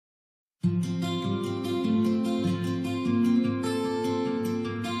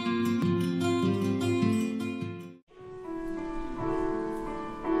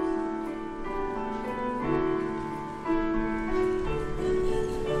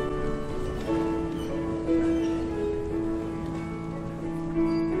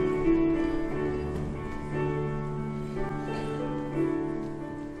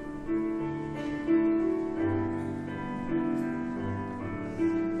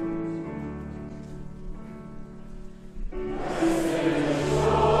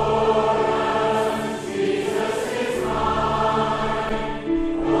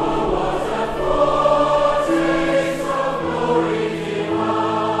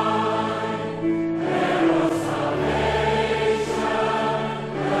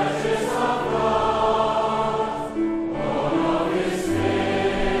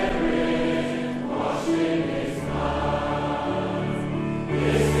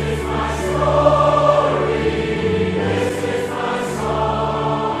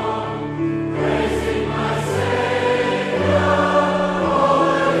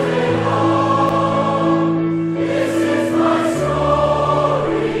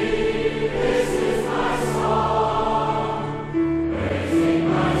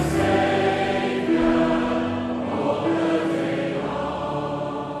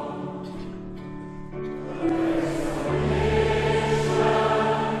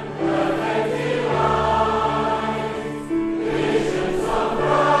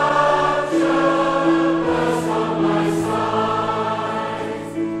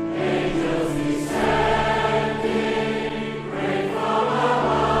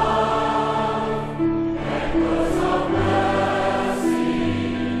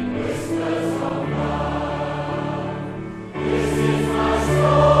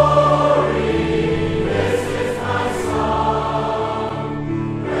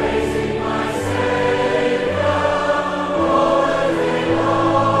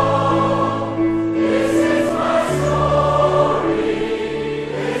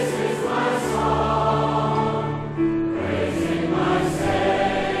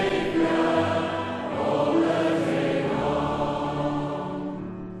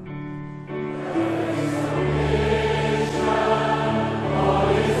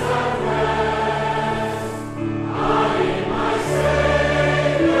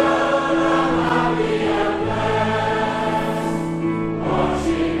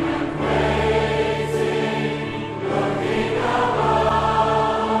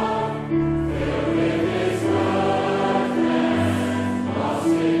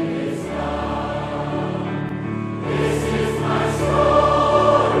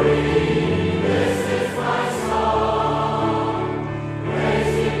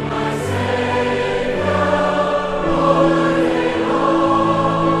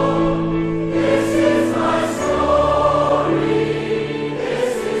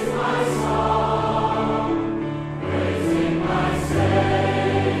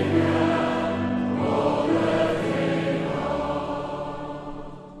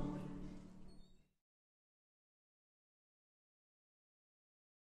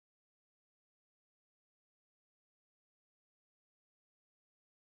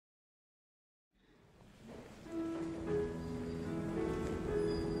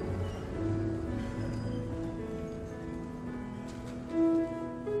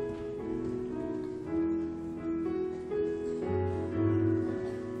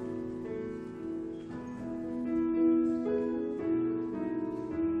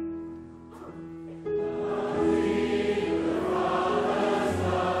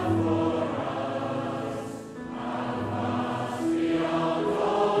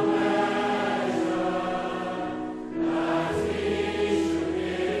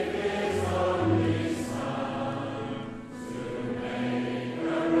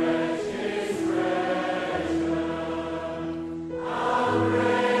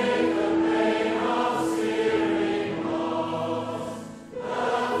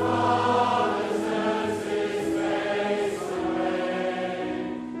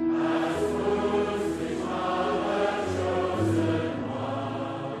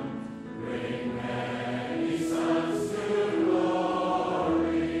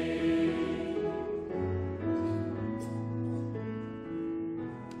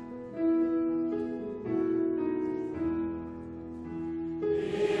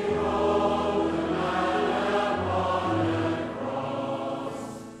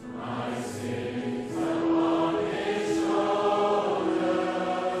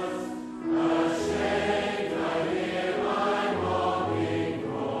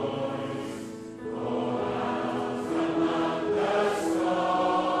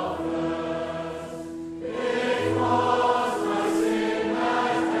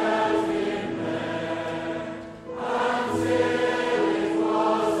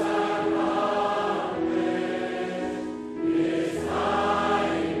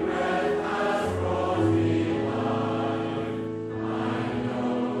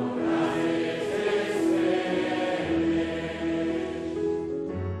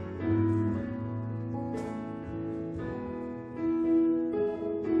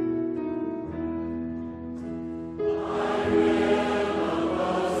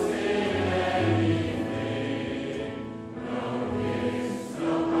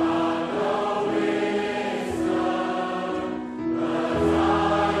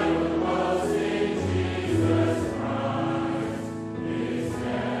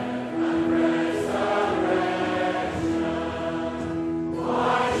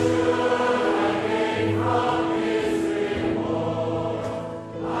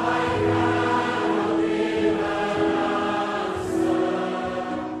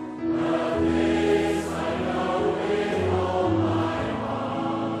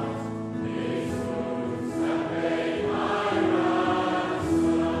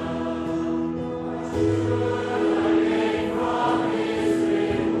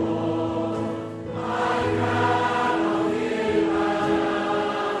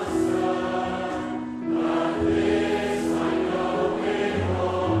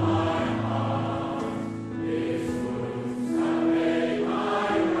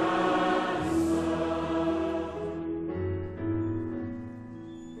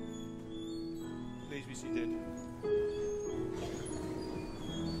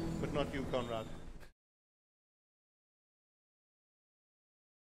not you, Conrad.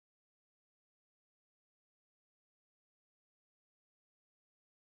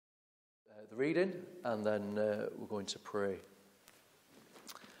 The reading, and then we're going to pray.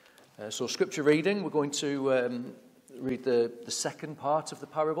 So scripture reading, we're going to read the second part of the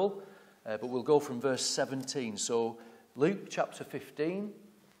parable, but we'll go from verse 17. So Luke chapter 15,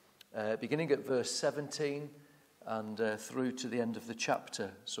 beginning at verse 17 and through to the end of the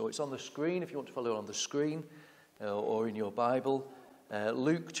chapter. So it's on the screen if you want to follow it on the screen or in your Bible.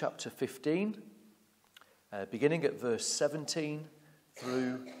 Luke chapter 15, beginning at verse 17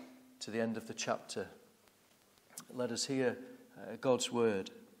 through to the end of the chapter. Let us hear God's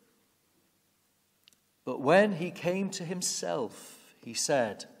word. But when he came to himself, he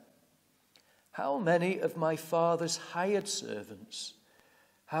said, "How many of my father's hired servants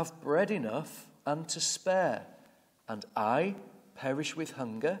have bread enough and to spare, and I perish with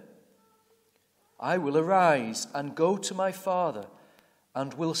hunger? I will arise and go to my father,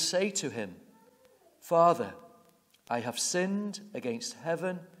 and will say to him, Father, I have sinned against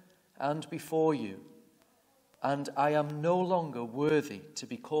heaven and before you, and I am no longer worthy to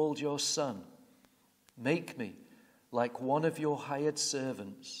be called your son. Make me like one of your hired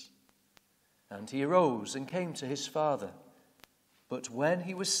servants." And he arose and came to his father. But when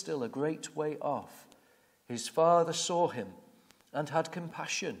he was still a great way off, his father saw him and had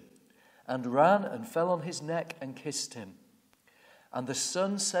compassion, and ran and fell on his neck and kissed him. And the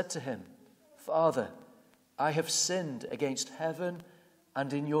son said to him, "Father, I have sinned against heaven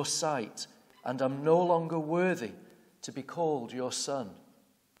and in your sight, and am no longer worthy to be called your son."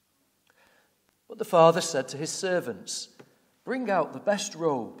 But the father said to his servants, "Bring out the best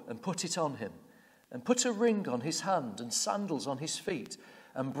robe and put it on him, and put a ring on his hand and sandals on his feet,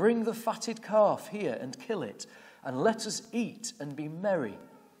 and bring the fatted calf here and kill it, and let us eat and be merry.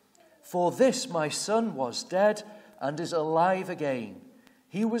 For this my son was dead and is alive again.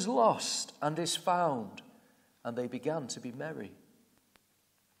 He was lost and is found." And they began to be merry.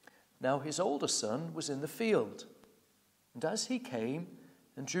 Now his older son was in the field, and as he came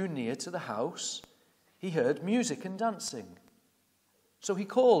and drew near to the house, he heard music and dancing. So he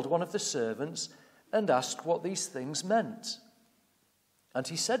called one of the servants and asked what these things meant. And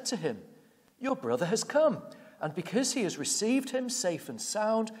he said to him, "Your brother has come, and because he has received him safe and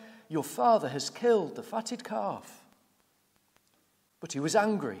sound, your father has killed the fatted calf." But he was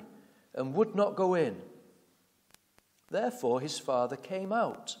angry and would not go in. Therefore his father came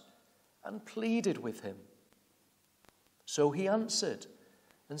out and pleaded with him. So he answered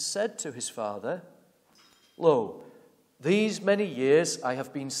and said to his father, "Lo, these many years I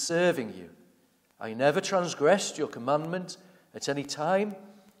have been serving you. I never transgressed your commandment at any time,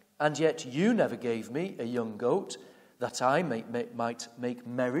 and yet you never gave me a young goat that I might make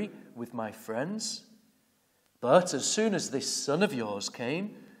merry with my friends. But as soon as this son of yours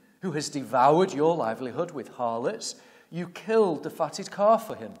came, who has devoured your livelihood with harlots, you killed the fatted calf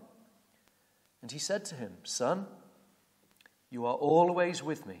for him." And he said to him, "Son, you are always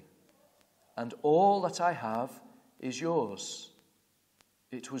with me, and all that I have is yours.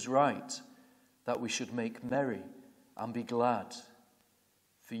 It was right that we should make merry and be glad,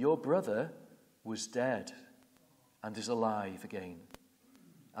 for your brother was dead and is alive again,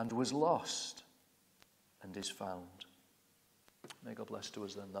 and was lost and is found." May God bless to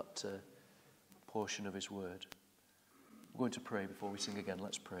us then that portion of his word. We're going to pray before we sing again.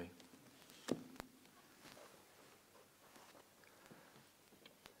 Let's pray.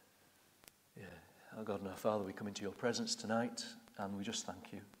 Our God and our Father, we come into your presence tonight and we just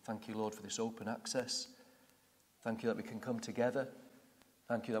thank you. Thank you, Lord, for this open access. Thank you that we can come together.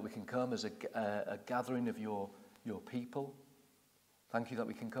 Thank you that we can come as a gathering of your people. Thank you that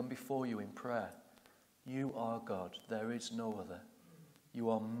we can come before you in prayer. You are God. There is no other. You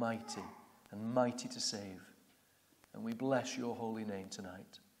are mighty and mighty to save. And we bless your holy name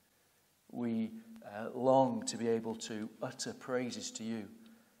tonight. We long to be able to utter praises to you.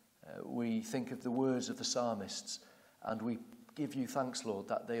 We think of the words of the psalmists, and we give you thanks, Lord,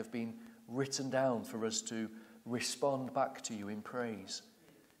 that they have been written down for us to respond back to you in praise.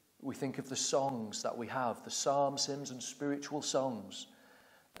 We think of the songs that we have, the psalms, hymns, and spiritual songs.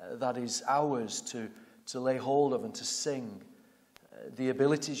 That is ours to lay hold of and to sing. The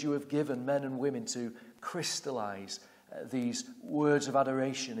abilities you have given men and women to crystallize these words of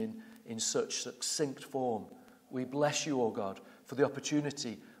adoration in such succinct form. We bless you, O God, for the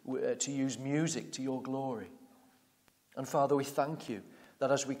opportunity to use music to your glory. And Father, we thank you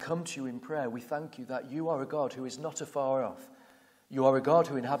that as we come to you in prayer, we thank you that you are a God who is not afar off. You are a God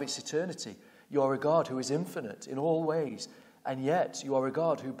who inhabits eternity. You are a God who is infinite in all ways, And yet you are a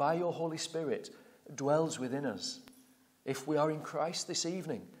God who by your Holy Spirit dwells within us. If we are in Christ this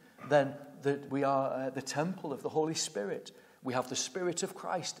evening, then we are the temple of the Holy Spirit. We have the Spirit of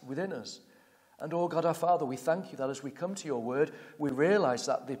Christ within us. And oh God our Father, we thank you that as we come to your word, we realize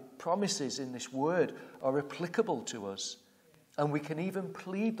that the promises in this word are applicable to us. And we can even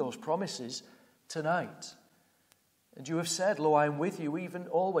plead those promises tonight. And you have said, lo, I am with you even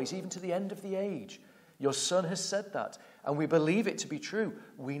always, even to the end of the age. Your Son has said that, and we believe it to be true.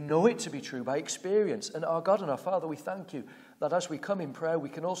 We know it to be true by experience. And our God and our Father, we thank you that as we come in prayer, we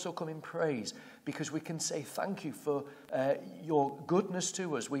can also come in praise, because we can say thank you for your goodness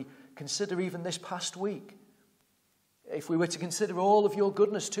to us. We consider even this past week. If we were to consider all of your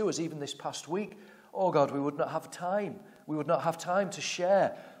goodness to us even this past week, oh God, we would not have time. We would not have time to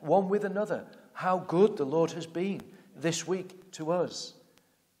share one with another how good the Lord has been this week to us.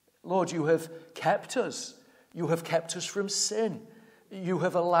 Lord, you have kept us. You have kept us from sin. You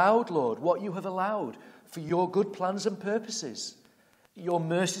have allowed, Lord, what you have allowed for your good plans and purposes. Your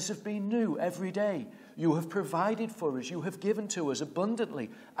mercies have been new every day. You have provided for us. You have given to us abundantly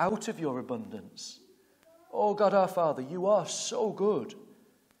out of your abundance. Oh God our Father, you are so good.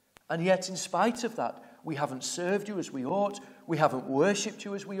 And yet in spite of that, we haven't served you as we ought. We haven't worshipped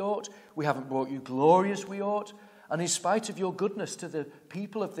you as we ought. We haven't brought you glory as we ought. And in spite of your goodness to the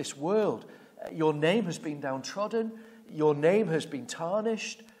people of this world, your name has been downtrodden, your name has been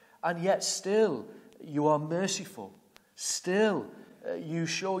tarnished, and yet still you are merciful. Still you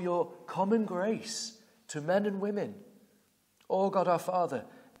show your common grace to men and women. Oh God our Father,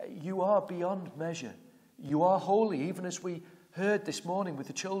 you are beyond measure. You are holy, even as we heard this morning with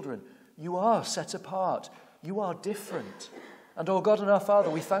the children. You are set apart. You are different. And oh God and our Father,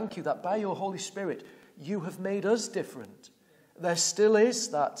 we thank you that by your Holy Spirit, you have made us different. There still is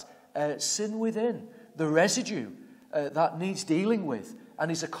that sin within, the residue that needs dealing with,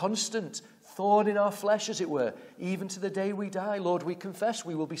 and is a constant thorn in our flesh, as it were, even to the day we die. Lord, we confess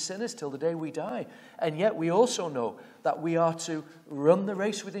we will be sinners till the day we die. And yet we also know that we are to run the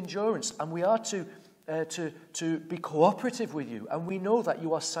race with endurance, and we are to be cooperative with you. And we know that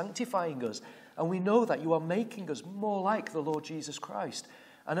you are sanctifying us, and we know that you are making us more like the Lord Jesus Christ.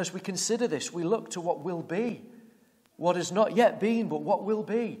 And as we consider this, we look to what will be, what has not yet been, but what will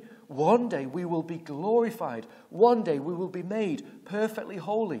be. One day we will be glorified. One day we will be made perfectly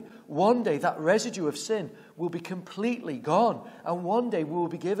holy. One day that residue of sin will be completely gone. And one day we will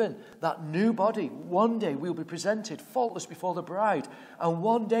be given that new body. One day we will be presented faultless before the bride. And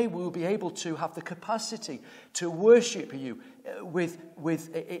one day we will be able to have the capacity to worship you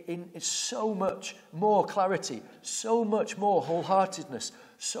in so much more clarity, so much more wholeheartedness,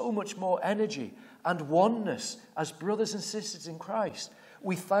 so much more energy and oneness as brothers and sisters in Christ.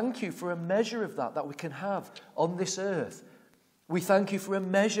 We thank you for a measure of that we can have on this earth. We thank you for a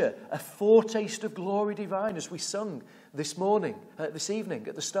measure, a foretaste of glory divine, as we sung this evening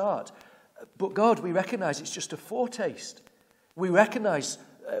at the start. But God, we recognize it's just a foretaste. We recognize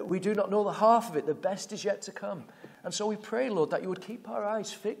we do not know the half of it. The best is yet to come. And so we pray, Lord, that you would keep our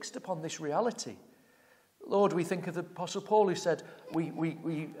eyes fixed upon this reality. Lord, we think of the Apostle Paul, who said,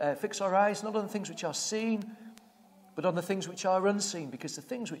 we fix our eyes not on the things which are seen, but on the things which are unseen, because the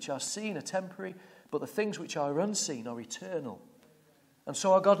things which are seen are temporary, but the things which are unseen are eternal. And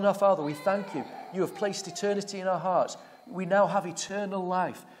so, our God and our Father, we thank you. You have placed eternity in our hearts. We now have eternal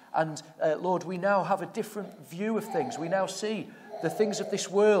life. And, Lord, we now have a different view of things. We now see the things of this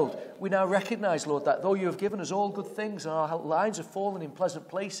world. We now recognize, Lord, that though you have given us all good things and our lives have fallen in pleasant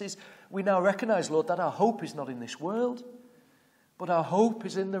places, we now recognize, Lord, that our hope is not in this world, but our hope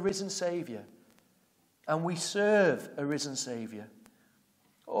is in the risen Savior. And we serve a risen Savior.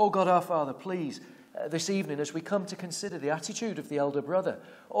 Oh God our Father, please, this evening as we come to consider the attitude of the elder brother,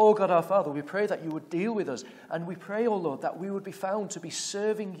 oh God our Father, we pray that you would deal with us. And we pray, oh Lord, that we would be found to be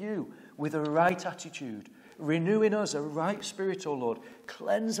serving you with a right attitude. Renew in us a right spirit, oh Lord.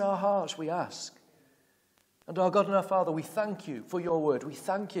 Cleanse our hearts, we ask. And our God and our Father, we thank you for your word. We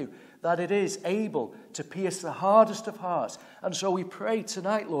thank you that it is able to pierce the hardest of hearts. And so we pray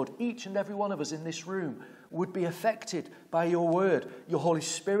tonight, Lord, each and every one of us in this room would be affected by your word, your Holy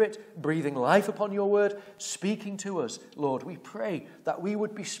Spirit breathing life upon your word, speaking to us, Lord. We pray that we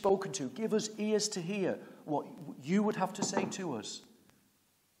would be spoken to. Give us ears to hear what you would have to say to us.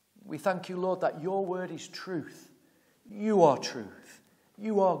 We thank you, Lord, that your word is truth. You are truth.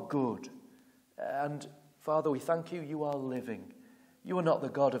 You are good. And Father, we thank you, you are living. You are not the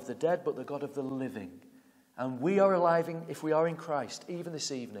God of the dead, but the God of the living. And we are alive if we are in Christ, even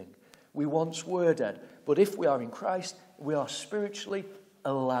this evening. We once were dead, but if we are in Christ, we are spiritually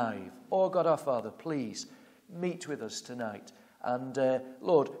alive. Oh God our Father, please meet with us tonight. And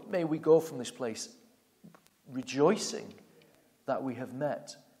Lord, may we go from this place rejoicing that we have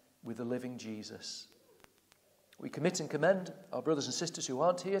met with the living Jesus. We commit and commend our brothers and sisters who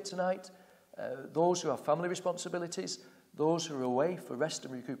aren't here tonight, those who have family responsibilities, those who are away for rest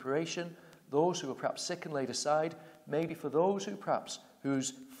and recuperation, those who are perhaps sick and laid aside, maybe for those who perhaps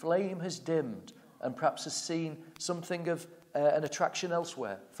whose flame has dimmed and perhaps has seen something of an attraction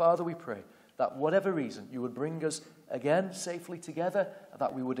elsewhere. Father, we pray that whatever reason you would bring us again safely together,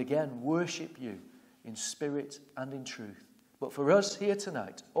 that we would again worship you in spirit and in truth. But for us here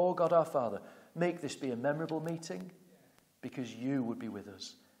tonight, oh God our Father, make this be a memorable meeting because you would be with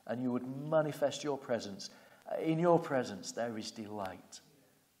us and you would manifest your presence. In your presence there is delight.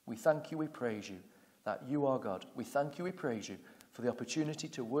 We thank you, we praise you that you are God. We thank you, we praise you for the opportunity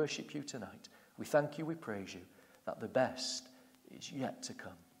to worship you tonight. We thank you, we praise you that the best is yet to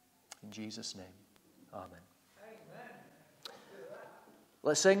come. In Jesus' name, amen.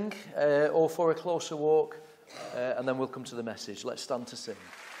 Let's sing All for a Closer Walk, and then we'll come to the message. Let's stand to sing.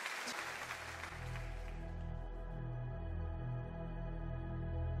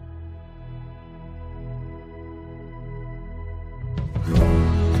 Come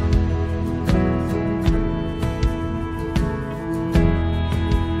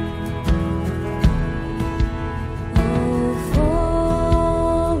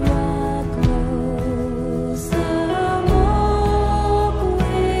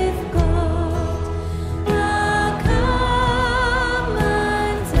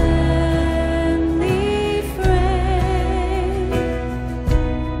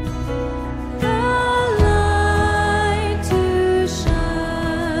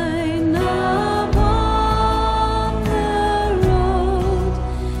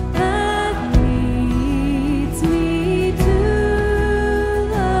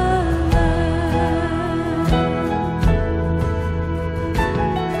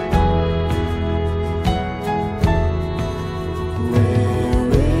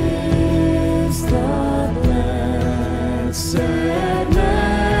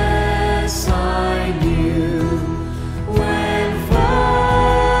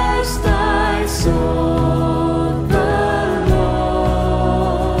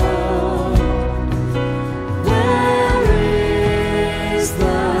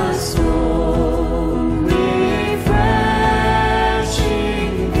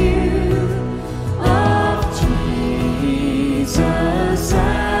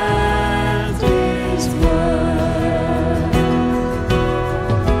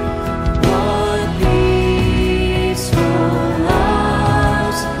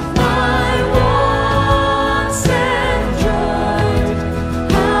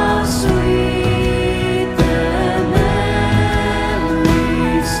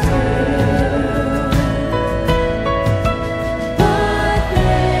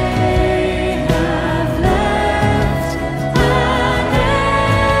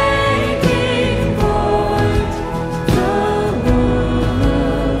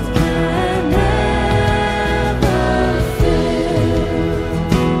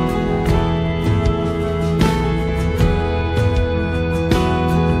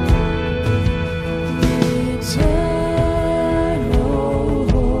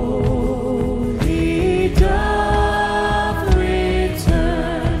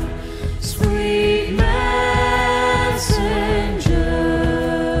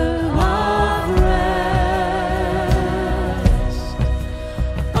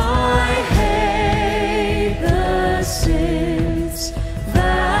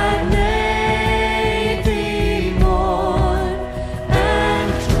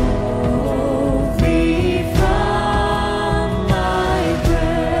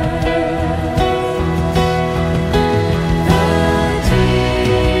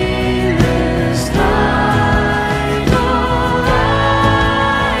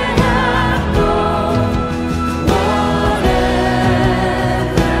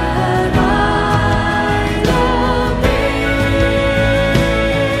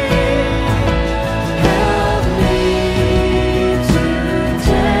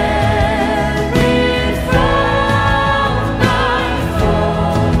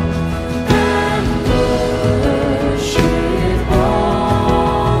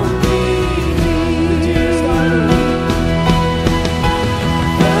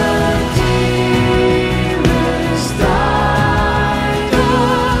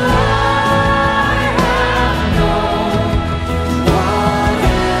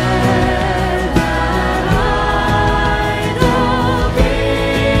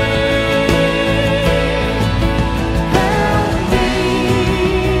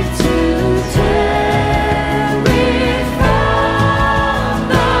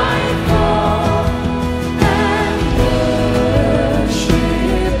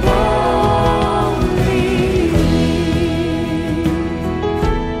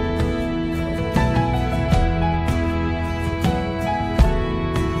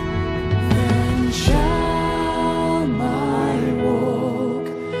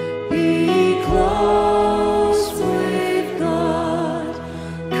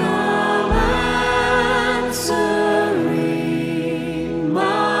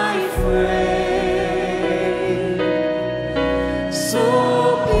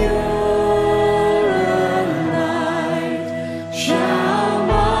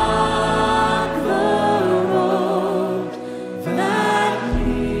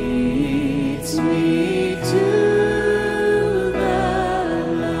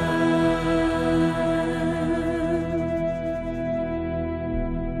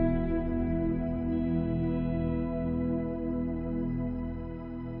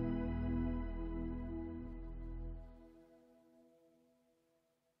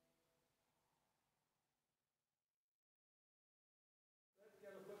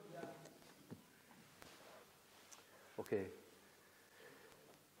Okay.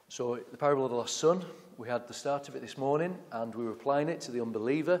 So the parable of the lost son, we had the start of it this morning, and we were applying it to the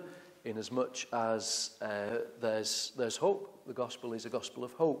unbeliever in as much as there's hope. The gospel is a gospel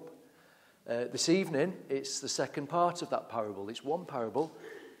of hope. This evening, it's the second part of that parable. It's one parable.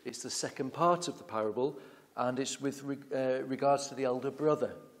 It's the second part of the parable, and it's with regards to the elder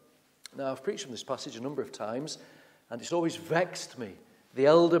brother. Now, I've preached from this passage a number of times, and it's always vexed me. The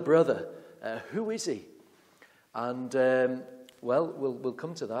elder brother, who is he? And, well, we'll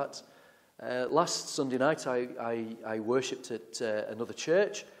come to that. Last Sunday night, I worshipped at another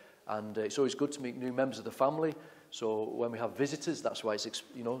church, and it's always good to meet new members of the family. So when we have visitors, that's why it's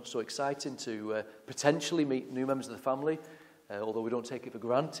so exciting to potentially meet new members of the family, although we don't take it for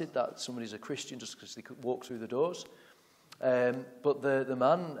granted that somebody's a Christian just because they could walk through the doors. But the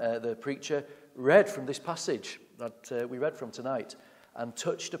man, the preacher, read from this passage that we read from tonight and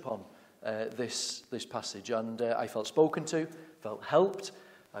touched upon this passage. And I felt spoken to, felt helped.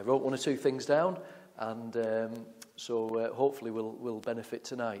 I wrote one or two things down, and so hopefully we'll benefit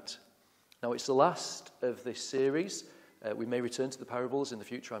tonight. Now, it's the last of this series. We may return to the parables in the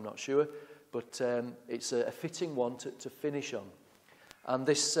future, I'm not sure, but it's a fitting one to finish on. And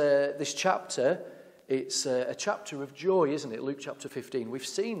this chapter, it's a chapter of joy, isn't it? Luke chapter 15. We've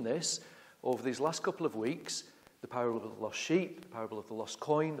seen this over these last couple of weeks, the parable of the lost sheep, the parable of the lost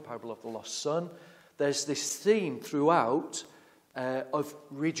coin, the parable of the lost son. There's this theme throughout of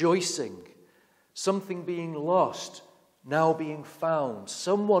rejoicing, something being lost, now being found,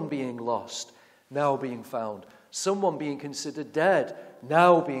 someone being lost, now being found, someone being considered dead,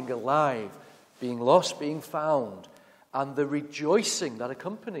 now being alive, being lost, being found, and the rejoicing that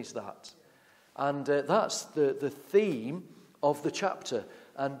accompanies that. And that's the theme of the chapter.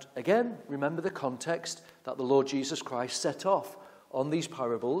 And again, remember the context that the Lord Jesus Christ set off on these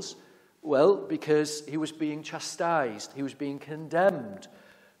parables. Well, because he was being chastised, he was being condemned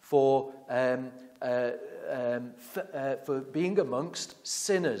for being amongst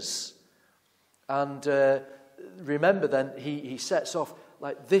sinners. And remember then, he sets off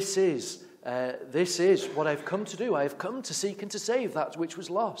like, this is what I've come to do. I have come to seek and to save that which was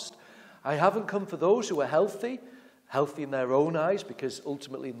lost. I haven't come for those who are healthy in their own eyes, because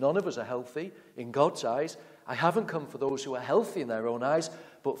ultimately none of us are healthy in God's eyes. I haven't come for those who are healthy in their own eyes,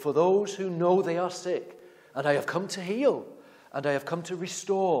 but for those who know they are sick. And I have come to heal, and I have come to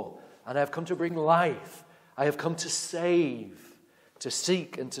restore, and I have come to bring life. I have come to save, to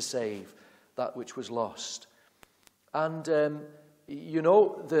seek and to save that which was lost. And, I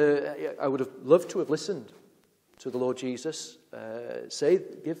would have loved to have listened to the Lord Jesus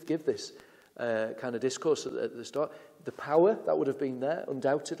give this kind of discourse at the start. The power that would have been there,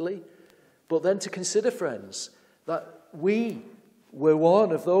 undoubtedly. But then to consider, friends, that we were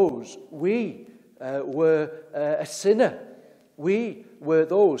one of those. We were a sinner. We were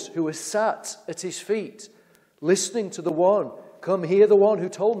those who were sat at his feet, listening to the one. Come hear the one who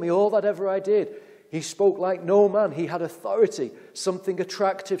told me all that ever I did. He spoke like no man. He had authority, something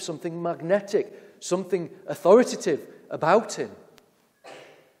attractive, something magnetic, something authoritative about him.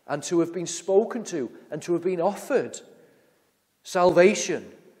 And to have been spoken to and to have been offered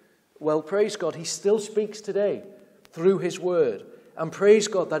salvation. Well, praise God, he still speaks today through his word. And praise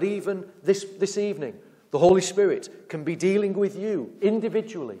God that even this evening, the Holy Spirit can be dealing with you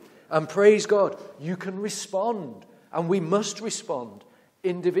individually. And praise God, you can respond. And we must respond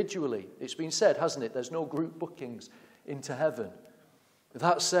individually. It's been said, hasn't it? There's no group bookings into heaven.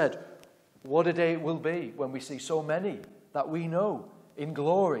 That said, what a day it will be when we see so many that we know in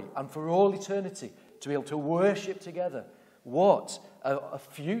glory and for all eternity to be able to worship together. What a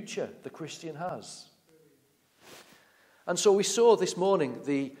future the Christian has. And so we saw this morning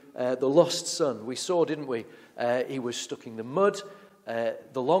the lost son. We saw, didn't we? He was stuck in the mud,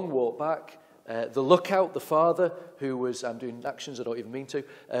 the long walk back, the lookout, the father, who was, I'm doing actions I don't even mean to,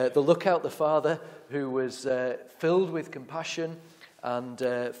 the lookout, the father, who was filled with compassion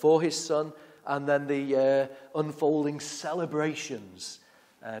and for his son, and then the unfolding celebrations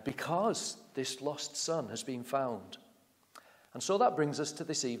because this lost son has been found. And so that brings us to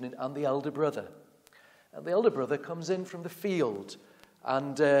this evening and the elder brother. And the elder brother comes in from the field,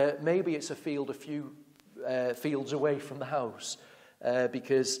 and maybe it's a field a few fields away from the house,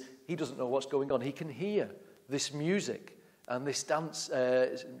 because he doesn't know what's going on. He can hear this music and this dance,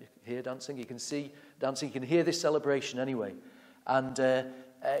 hear dancing, he can see dancing, he can hear this celebration anyway. And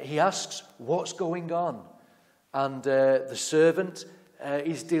he asks, what's going on? And the servant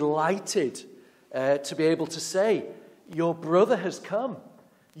is delighted to be able to say, your brother has come,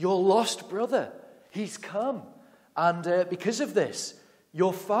 your lost brother. He's come. And because of this,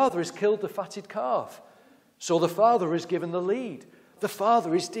 your father has killed the fatted calf. So the father is given the lead. The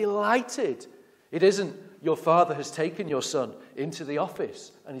father is delighted. It isn't your father has taken your son into the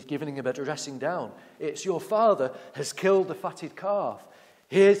office and he's giving him a dressing down. It's your father has killed the fatted calf.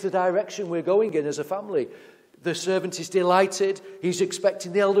 Here's the direction we're going in as a family. The servant is delighted. He's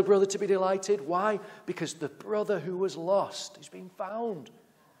expecting the elder brother to be delighted. Why? Because the brother who was lost is being found.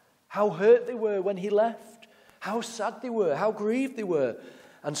 How hurt they were when he left. How sad they were. How grieved they were.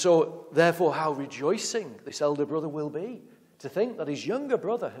 And so, therefore, how rejoicing this elder brother will be to think that his younger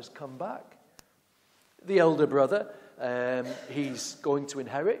brother has come back. The elder brother, he's going to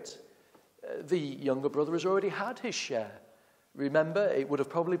inherit. The younger brother has already had his share. Remember, it would have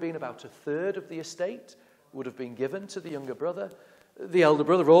probably been about a third of the estate would have been given to the younger brother. The elder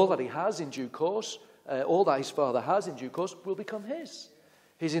brother, all that he has in due course, all that his father has in due course, will become his.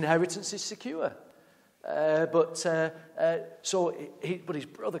 His inheritance is secure. But his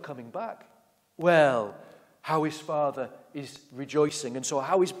brother coming back, well, how his father is rejoicing, and so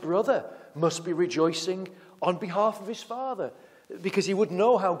how his brother must be rejoicing on behalf of his father, because he would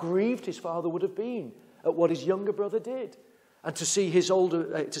know how grieved his father would have been at what his younger brother did, and to see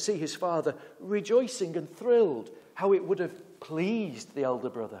his father rejoicing and thrilled, how it would have pleased the elder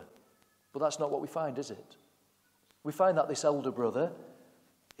brother. But that's not what we find, is it? We find that this elder brother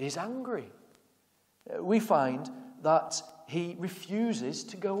is angry. We find that he refuses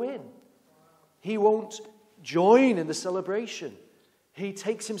to go in. He won't join in the celebration. He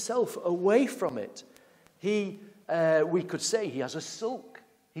takes himself away from it. We could say he has a sulk.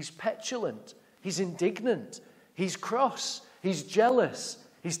 He's petulant. He's indignant. He's cross. He's jealous.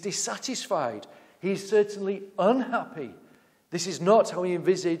 He's dissatisfied. He's certainly unhappy. This is not how he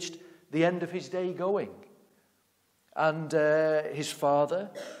envisaged the end of his day going. And his father,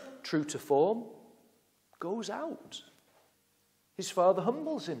 true to form, goes out. His father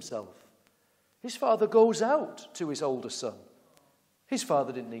humbles himself. His father goes out to his older son. His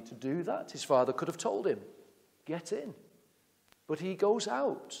father didn't need to do that. His father could have told him, get in. But he goes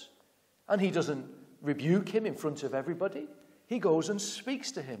out. And he doesn't rebuke him in front of everybody. He goes and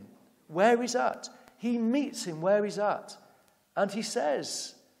speaks to him where he's at. He meets him where he's at. And he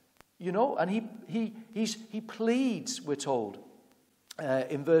says, and he pleads, we're told,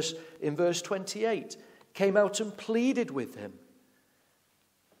 in verse 28, came out and pleaded with him.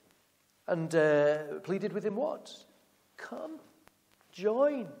 And pleaded with him what? Come,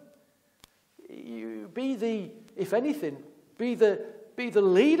 join. You if anything, be the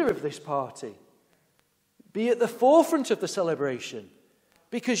leader of this party. Be at the forefront of the celebration.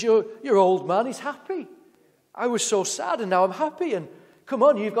 Because your old man is happy. I was so sad and now I'm happy. And come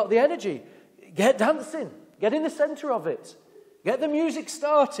on, you've got the energy. Get dancing. Get in the center of it. Get the music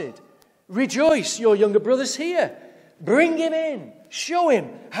started. Rejoice, your younger brother's here. Bring him in. Show him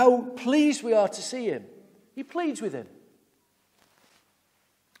how pleased we are to see him. He pleads with him.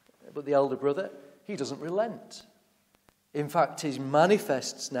 But the elder brother, he doesn't relent. In fact, he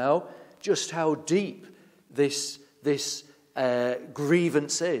manifests now just how deep this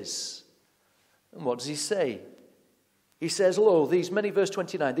grievance is. And what does he say? He says, lo, verse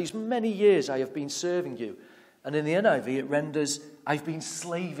 29, these many years I have been serving you. And in the NIV it renders, I've been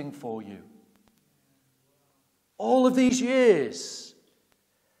slaving for you. All of these years,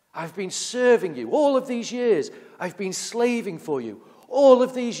 I've been serving you. All of these years, I've been slaving for you. All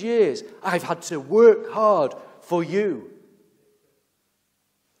of these years, I've had to work hard for you.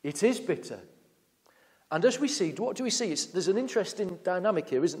 It is bitter. And as we see, what do we see? There's an interesting dynamic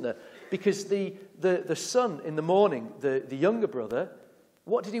here, isn't there? Because the son in the morning, the younger brother,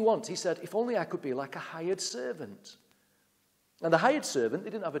 what did he want? He said, if only I could be like a hired servant. And the hired servant, they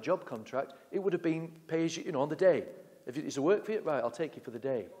didn't have a job contract. It would have been pay as on the day. If it's a work for you, right, I'll take you for the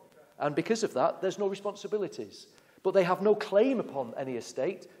day. And because of that, there's no responsibilities. But they have no claim upon any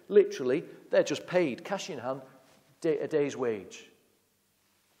estate. Literally, they're just paid, cash in hand, a day's wage.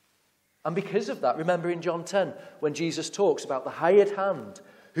 And because of that, remember in John 10, when Jesus talks about the hired hand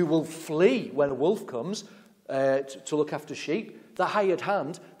who will flee when a wolf comes to look after sheep, the hired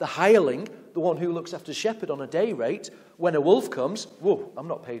hand, the hireling, the one who looks after the shepherd on a day rate, when a wolf comes, whoa, I'm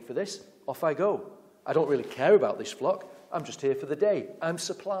not paid for this, off I go. I don't really care about this flock, I'm just here for the day. I'm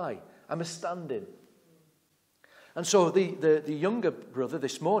supply, I'm a stand-in. And so the younger brother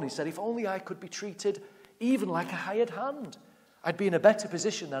this morning said, if only I could be treated even like a hired hand, I'd be in a better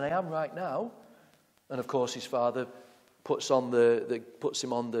position than I am right now. And of course his father puts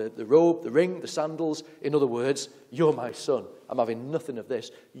him on the robe, the ring, the sandals. In other words, you're my son. I'm having nothing of this.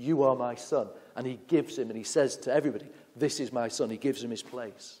 You are my son. And he gives him, and he says to everybody, this is my son. He gives him his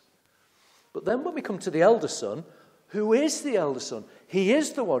place. But then when we come to the elder son, who is the elder son? He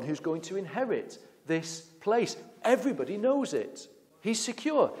is the one who's going to inherit this place. Everybody knows it. He's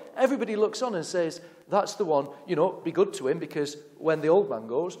secure. Everybody looks on and says, that's the one, be good to him because when the old man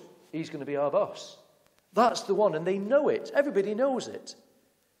goes, he's going to be our boss. That's the one, and they know it. Everybody knows it.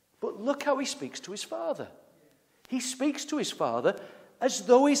 But look how he speaks to his father. He speaks to his father as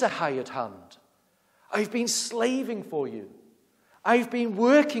though he's a hired hand. I've been slaving for you. I've been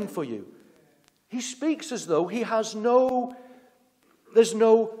working for you. He speaks as though he has there's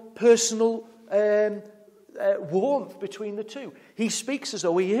no personal warmth between the two. He speaks as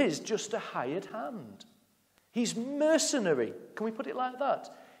though he is just a hired hand. He's mercenary. Can we put it like that?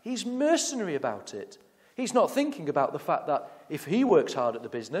 He's mercenary about it. He's not thinking about the fact that if he works hard at the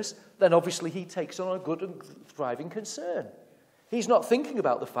business, then obviously he takes on a good and thriving concern. He's not thinking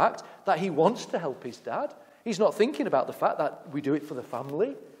about the fact that he wants to help his dad. He's not thinking about the fact that we do it for the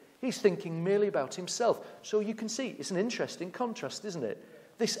family. He's thinking merely about himself. So you can see, it's an interesting contrast, isn't it?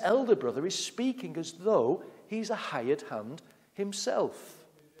 This elder brother is speaking as though he's a hired hand himself.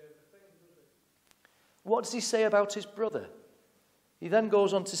 What does he say about his brother? He then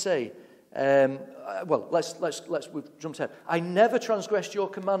goes on to say, we've jumped ahead. I never transgressed your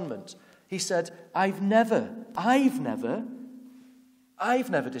commandment. He said, I've never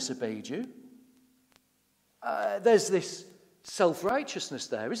disobeyed you. There's this self-righteousness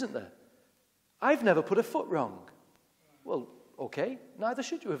there, isn't there? I've never put a foot wrong. Well, okay, neither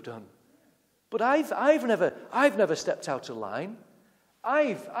should you have done. But I've never stepped out of line.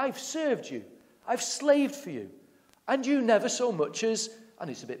 I've served you. I've slaved for you. And you never so much as, and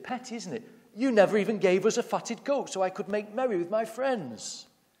it's a bit petty, isn't it? You never even gave us a fatted goat so I could make merry with my friends.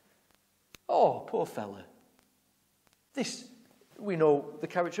 Oh, poor fella. This, we know the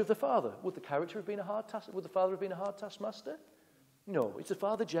character of the father. Would the character have been would the father have been a hard taskmaster? No. Is the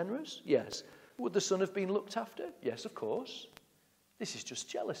father generous? Yes. Would the son have been looked after? Yes, of course. This is just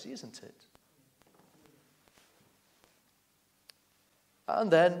jealousy, isn't it?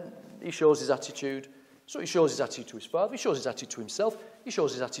 And then he shows his attitude. So he shows his attitude to his father, he shows his attitude to himself, he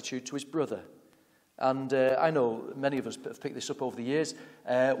shows his attitude to his brother. And I know many of us have picked this up over the years.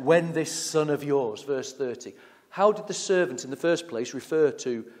 When this son of yours, verse 30. How did the servant in the first place refer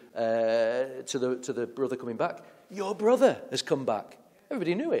to the brother coming back? Your brother has come back.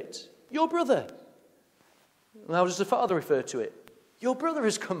 Everybody knew it. Your brother. And how does the father refer to it? Your brother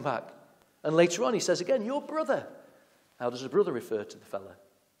has come back. And later on he says again, your brother. How does the brother refer to the fella?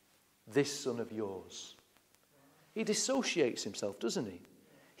 This son of yours. He dissociates himself, doesn't he?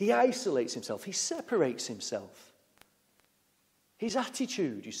 He isolates himself. He separates himself. His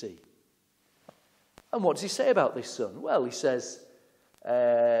attitude, you see. And what does he say about this son? Well, he says,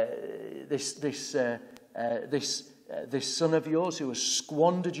 this son of yours who has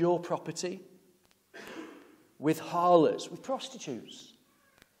squandered your property with harlots, with prostitutes.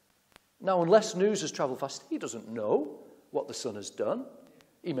 Now, unless news has travelled fast, he doesn't know what the son has done.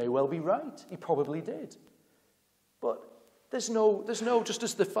 He may well be right. He probably did. But there's no, just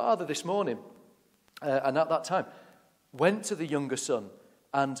as the father this morning, and at that time, went to the younger son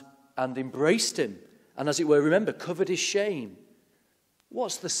and embraced him, and as it were, remember, covered his shame.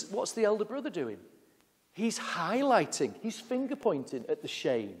 What's the elder brother doing? He's highlighting, he's finger pointing at the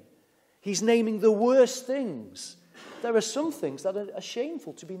shame. He's naming the worst things. There are some things that are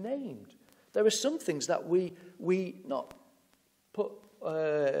shameful to be named. There are some things that we not put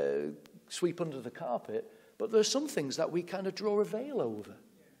sweep under the carpet, but there are some things that we kind of draw a veil over.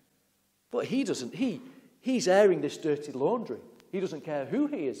 But he doesn't. He's airing this dirty laundry. He doesn't care who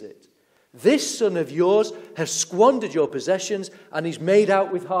he is it. This son of yours has squandered your possessions and he's made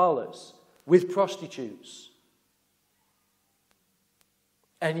out with harlots, with prostitutes.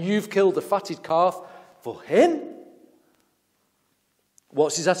 And you've killed the fatted calf for him?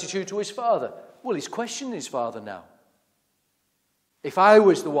 What's his attitude to his father? Well, he's questioning his father now. If I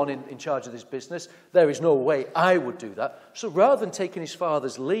was the one in charge of this business, there is no way I would do that. So rather than taking his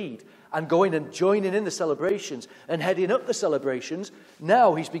father's lead and going and joining in the celebrations and heading up the celebrations,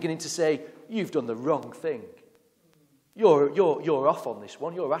 now he's beginning to say, you've done the wrong thing. You're off on this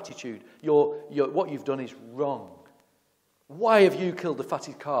one. Your attitude, what you've done is wrong. Why have you killed the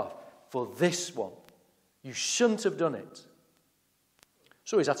fatted calf? For this one. You shouldn't have done it.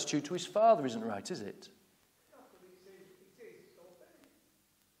 So his attitude to his father isn't right, is it?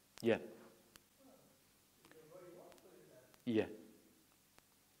 Yeah. Yeah.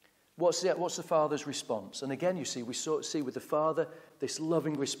 What's the father's response? And again, you see, we see with the father this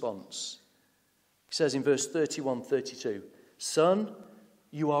loving response. He says in verse 31, 32, Son,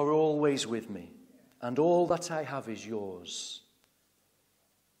 you are always with me, and all that I have is yours.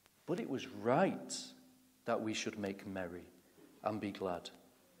 But it was right that we should make merry and be glad.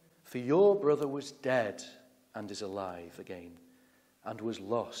 For your brother was dead and is alive again, and was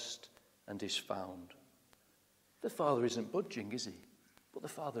lost and is found. The Father isn't budging, is he? But the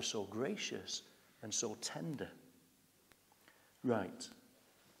Father's so gracious and so tender. Right.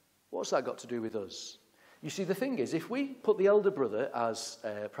 What's that got to do with us? You see, the thing is, if we put the elder brother as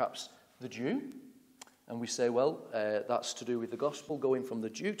perhaps the Jew, and we say, well, that's to do with the gospel going from the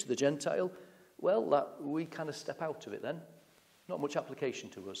Jew to the Gentile, well, we kind of step out of it then. Not much application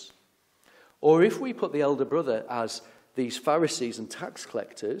to us. Or if we put the elder brother as these Pharisees and tax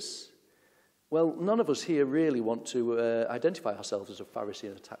collectors, well, none of us here really want to identify ourselves as a Pharisee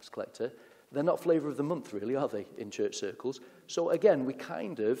and a tax collector. They're not flavour of the month, really, are they, in church circles? So again, we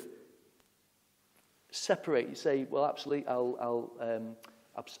kind of separate. You say, well, absolutely, I'll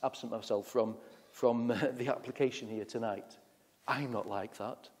absent myself from the application here tonight. I'm not like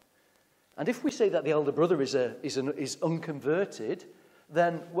that. And if we say that the elder brother is unconverted,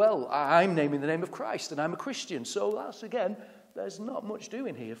 then, well, I'm naming the name of Christ and I'm a Christian. So that's, again, there's not much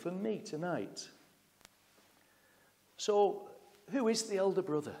doing here for me tonight. So who is the elder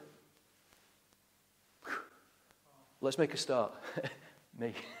brother? Let's make a start.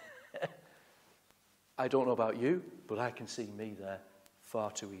 Me. I don't know about you, but I can see me there far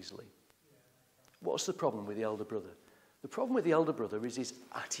too easily. What's the problem with the elder brother? The problem with the elder brother is his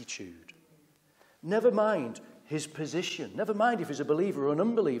attitude. Never mind his position. Never mind if he's a believer or an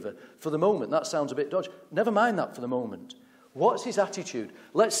unbeliever for the moment. That sounds a bit dodgy. Never mind that for the moment. What's his attitude?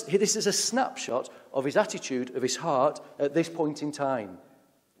 This is a snapshot of his attitude, of his heart at this point in time.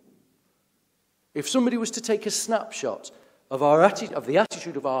 If somebody was to take a snapshot of the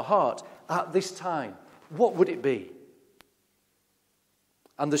attitude of our heart at this time, what would it be?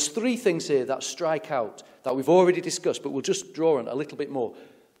 And there's three things here that strike out that we've already discussed, but we'll just draw on a little bit more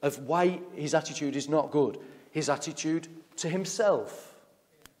of why his attitude is not good. His attitude to himself.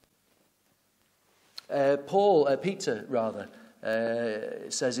 Peter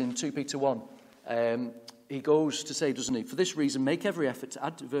says in 2 Peter 1, he goes to say, doesn't he, for this reason, make every effort to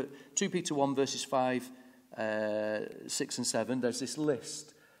add, 2 Peter 1 verses 5, 6 and 7, there's this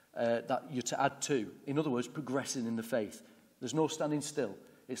list that you're to add to. In other words, progressing in the faith. There's no standing still.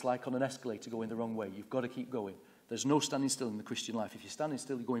 It's like on an escalator going the wrong way. You've got to keep going. There's no standing still in the Christian life. If you're standing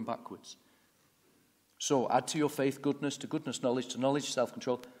still, you're going backwards. So add to your faith goodness, to goodness knowledge, to knowledge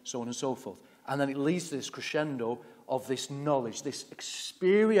self-control, so on and so forth. And then it leads to this crescendo of this knowledge, this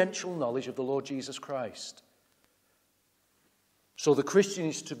experiential knowledge of the Lord Jesus Christ. So the Christian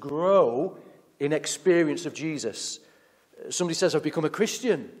is to grow in experience of Jesus. Somebody says, I've become a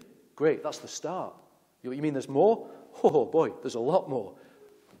Christian. Great, that's the start. You mean there's more? Oh boy, there's a lot more.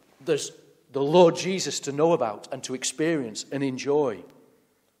 There's the Lord Jesus to know about and to experience and enjoy.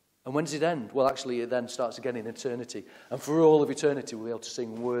 And when does it end? Well, actually, it then starts again in eternity. And for all of eternity, we'll be able to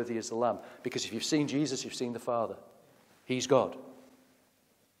sing Worthy is the Lamb. Because if you've seen Jesus, you've seen the Father. He's God.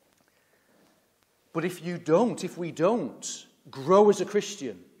 But if we don't grow as a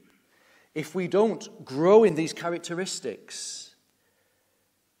Christian, if we don't grow in these characteristics,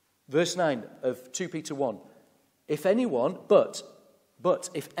 verse 9 of 2 Peter 1, if anyone does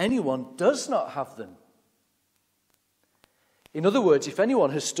not have them, in other words, if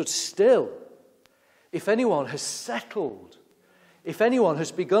anyone has stood still, if anyone has settled, if anyone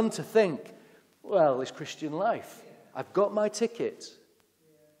has begun to think, well, this Christian life, I've got my ticket.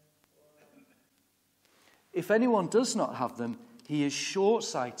 If anyone does not have them, he is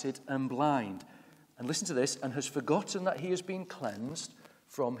short-sighted and blind. And listen to this, and has forgotten that he has been cleansed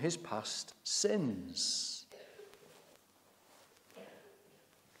from his past sins.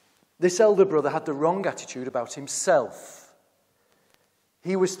 This elder brother had the wrong attitude about himself.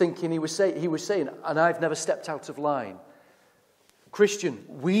 He was thinking, he was saying, and I've never stepped out of line. Christian,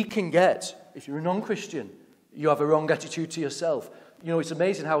 we can get, if you're a non-Christian, you have a wrong attitude to yourself. You know, it's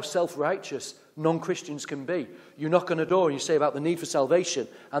amazing how self-righteous non-Christians can be. You knock on a door and you say about the need for salvation,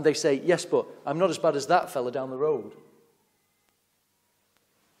 and they say, yes, but I'm not as bad as that fella down the road.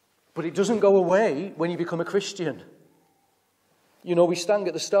 But it doesn't go away when you become a Christian. You know, we sang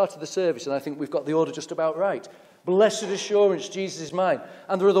at the start of the service, and I think we've got the order just about right. Blessed assurance, Jesus is mine.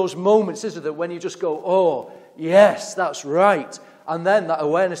 And there are those moments, isn't there, when you just go, oh, yes, that's right. And then that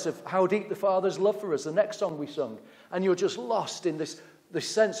awareness of how deep the Father's love for us, the next song we sung. And you're just lost in this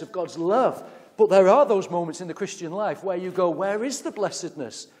sense of God's love. But there are those moments in the Christian life where you go, where is the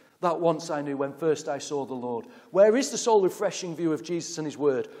blessedness that once I knew when first I saw the Lord? Where is the soul-refreshing view of Jesus and his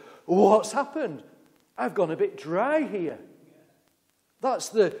word? What's happened? I've gone a bit dry here. That's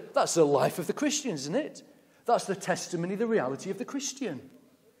the life of the Christian, isn't it? That's the testimony, the reality of the Christian.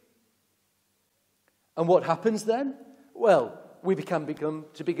 And what happens then? Well, we begin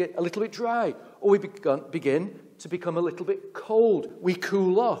to get a little bit dry, or we begin to become a little bit cold. We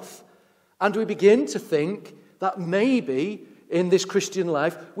cool off. And we begin to think that maybe in this Christian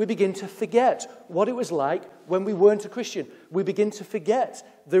life, we begin to forget what it was like when we weren't a Christian. We begin to forget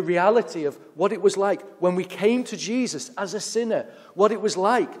the reality of what it was like when we came to Jesus as a sinner, what it was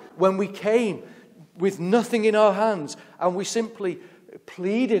like when we came with nothing in our hands and we simply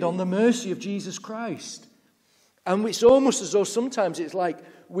pleaded on the mercy of Jesus Christ. And it's almost as though sometimes it's like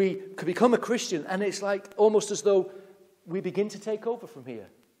we could become a Christian and it's like almost as though we begin to take over from here.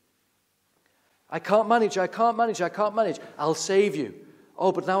 I can't manage. I'll save you.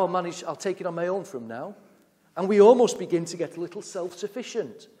 Oh, but now I'll take it on my own from now. And we almost begin to get a little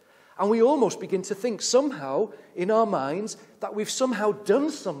self-sufficient. And we almost begin to think somehow in our minds that we've somehow done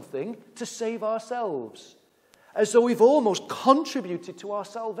something to save ourselves. As though we've almost contributed to our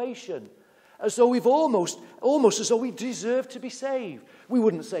salvation. As though we've almost as though we deserve to be saved. We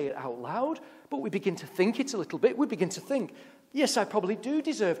wouldn't say it out loud, but we begin to think it a little bit. We begin to think, yes, I probably do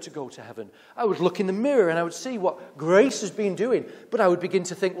deserve to go to heaven. I would look in the mirror and I would see what grace has been doing. But I would begin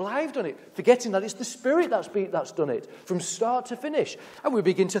to think, well, I've done it. Forgetting that it's the Spirit that's done it from start to finish. And we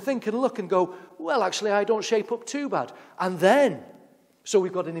begin to think and look and go, well, actually, I don't shape up too bad. And then, so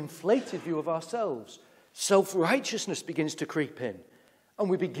we've got an inflated view of ourselves. Self-righteousness begins to creep in. And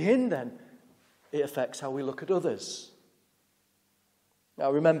we begin then, it affects how we look at others. Now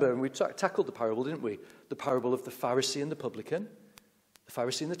remember, and we tackled the parable, didn't we? The parable of the Pharisee and the publican, the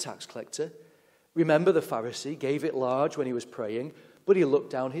Pharisee and the tax collector. Remember, the Pharisee gave it large when he was praying, but he looked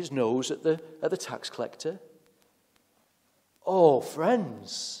down his nose at the tax collector. Oh,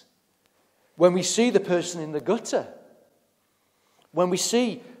 friends, when we see the person in the gutter, when we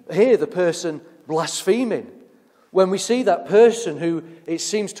hear the person blaspheming, when we see that person who, it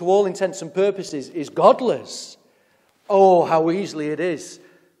seems to all intents and purposes, is godless, oh, how easily it is.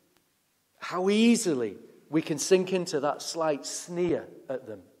 How easily we can sink into that slight sneer at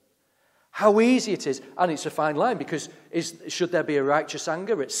them. How easy it is. And it's a fine line because should there be a righteous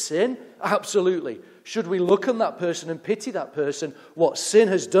anger at sin? Absolutely. Should we look on that person and pity that person, what sin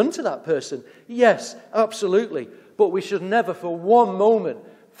has done to that person? Yes, absolutely. But we should never for one moment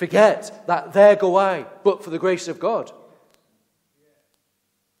forget that there go I, but for the grace of God.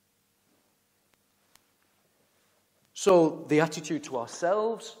 So the attitude to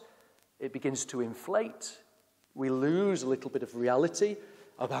ourselves, it begins to inflate. We lose a little bit of reality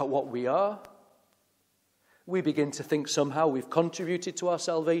about what we are. We begin to think somehow we've contributed to our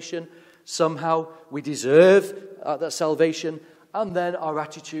salvation. Somehow we deserve that salvation. And then our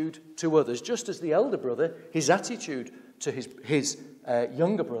attitude to others. Just as the elder brother, his attitude to his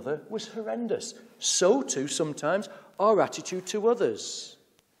younger brother was horrendous. So too sometimes our attitude to others.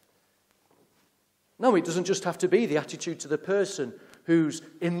 No, it doesn't just have to be the attitude to the person who's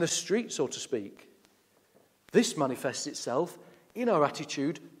in the street, so to speak. This manifests itself in our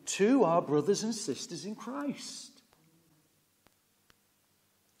attitude to our brothers and sisters in Christ.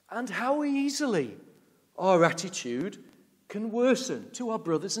 And how easily our attitude can worsen to our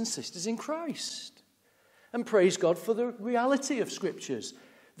brothers and sisters in Christ. And praise God for the reality of Scriptures,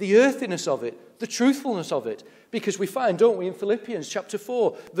 the earthiness of it, the truthfulness of it. Because we find, don't we, in Philippians chapter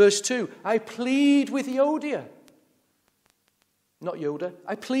 4, verse 2, I plead with Euodia. Not Yoda.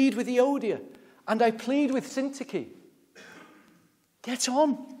 I plead with Euodia. And I plead with Syntyche. Get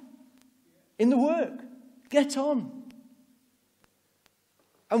on in the work. Get on.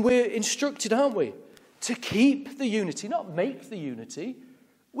 And we're instructed, aren't we, to keep the unity, not make the unity.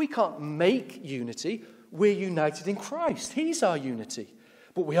 We can't make unity. We're united in Christ. He's our unity.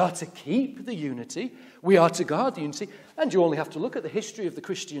 But we are to keep the unity. We are to guard the unity. And you only have to look at the history of the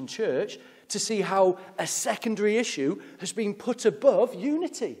Christian church to see how a secondary issue has been put above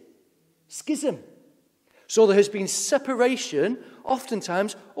unity. Schism. So there has been separation,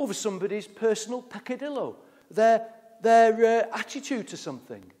 oftentimes, over somebody's personal peccadillo, their attitude to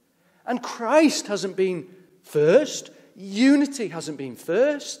something. And Christ hasn't been first. Unity hasn't been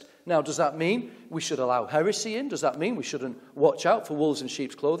first. Now, does that mean we should allow heresy in? Does that mean we shouldn't watch out for wolves in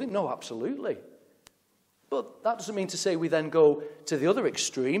sheep's clothing? No, absolutely. But that doesn't mean to say we then go to the other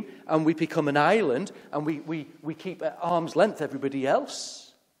extreme and we become an island and we keep at arm's length everybody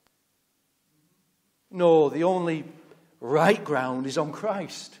else. No, the only right ground is on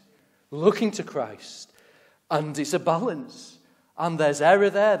Christ, looking to Christ. And it's a balance. And there's error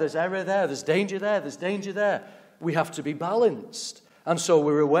there, there's danger there, there's danger there. We have to be balanced. And so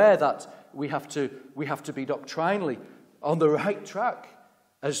we're aware that we have to be doctrinally on the right track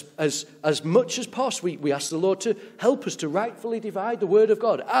as much as possible. We ask the Lord to help us to rightfully divide the Word of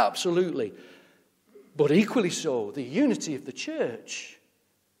God. Absolutely. But equally so, the unity of the church.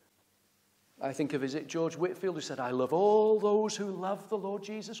 I think of, is it George Whitefield who said, I love all those who love the Lord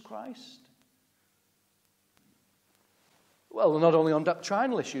Jesus Christ? Well, not only on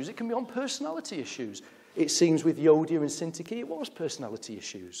doctrinal issues, it can be on personality issues. It seems with Euodia and Syntyche, it was personality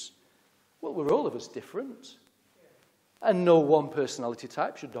issues. Well, we're all of us different. And no one personality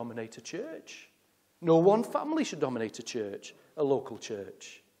type should dominate a church. No one family should dominate a church, a local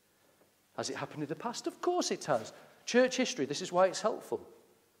church. Has it happened in the past? Of course it has. Church history, this is why it's helpful.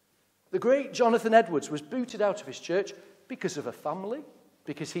 The great Jonathan Edwards was booted out of his church because of a family,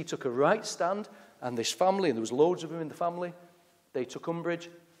 because he took a right stand, and this family, and there was loads of them in the family, they took umbrage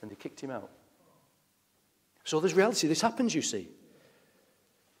and they kicked him out. So there's reality. This happens, you see.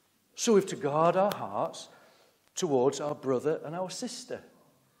 So we have to guard our hearts towards our brother and our sister.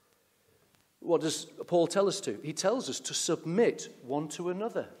 What does Paul tell us to? He tells us to submit one to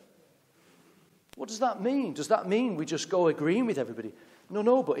another. What does that mean? Does that mean we just go agreeing with everybody?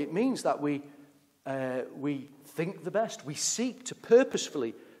 No, but it means that we think the best. We seek to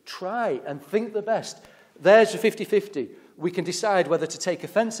purposefully try and think the best. There's a 50-50. We can decide whether to take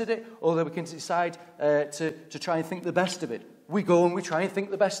offense at it, or that we can decide to try and think the best of it. We go and we try and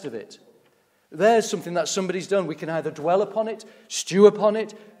think the best of it. There's something that somebody's done. We can either dwell upon it, stew upon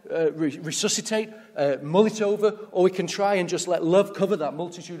it, resuscitate, mull it over, or we can try and just let love cover that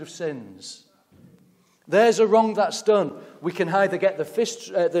multitude of sins. There's a wrong that's done. We can either get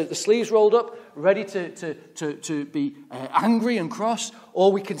the sleeves rolled up, ready to be angry and cross,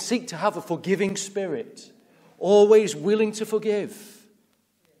 or we can seek to have a forgiving spirit, always willing to forgive.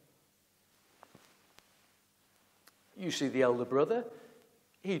 You see the elder brother,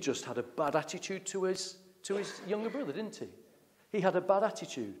 he just had a bad attitude to his younger brother, didn't he? He had a bad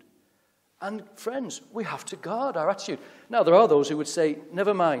attitude. And friends, we have to guard our attitude. Now, there are those who would say,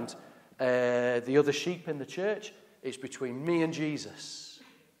 never mind the other sheep in the church, it's between me and Jesus.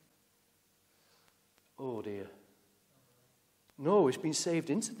 Oh dear. No, he's been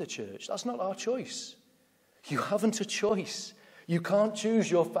saved into the church. That's not our choice. You haven't a choice. You can't choose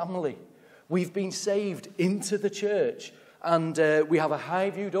your family. We've been saved into the church. And we have a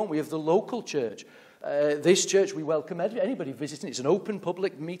high view, don't we, of the local church. This church, we welcome anybody visiting. It's an open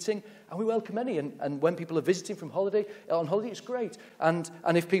public meeting, and we welcome any. And when people are visiting from on holiday, it's great. And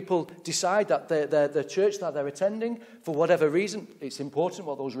if people decide that the church that they're attending, for whatever reason, it's important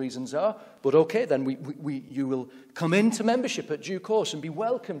what those reasons are. But okay, then you will come into membership at due course and be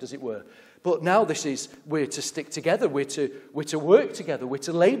welcomed, as it were. But now we're to stick together, we're to work together, we're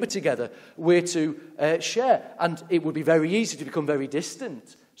to labour together, we're to share. And it would be very easy to become very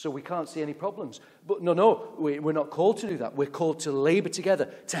distant, so we can't see any problems. But no, we're not called to do that. We're called to labour together,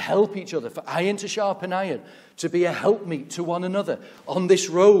 to help each other, for iron to sharpen iron, to be a helpmeet to one another on this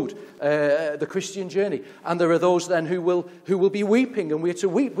road, the Christian journey. And there are those then who will be weeping, and we're to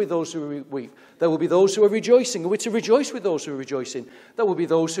weep with those who weep. There will be those who are rejoicing, and we're to rejoice with those who are rejoicing. There will be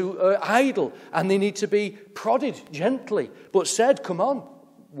those who are idle, and they need to be prodded gently, but said, come on,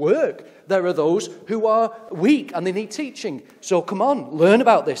 work. There are those who are weak and they need teaching. So come on, learn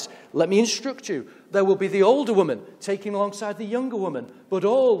about this. Let me instruct you. There will be the older woman taking alongside the younger woman, but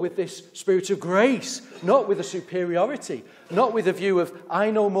all with this spirit of grace, not with a superiority, not with a view of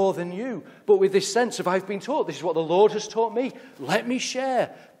I know more than you, but with this sense of I've been taught. This is what the Lord has taught me. Let me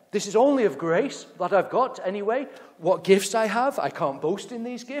share. This is only of grace that I've got anyway. What gifts I have, I can't boast in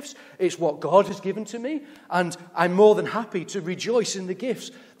these gifts. It's what God has given to me. And I'm more than happy to rejoice in the gifts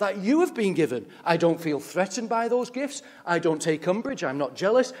that you have been given. I don't feel threatened by those gifts. I don't take umbrage. I'm not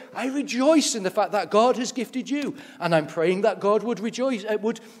jealous. I rejoice in the fact that God has gifted you. And I'm praying that God would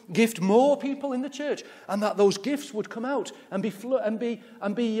gift more people in the church, and that those gifts would come out and be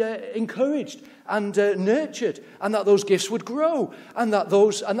encouraged and nurtured, and that those gifts would grow, and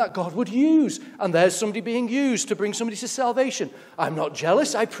that God would use. And there's somebody being used to bring somebody to salvation. I'm not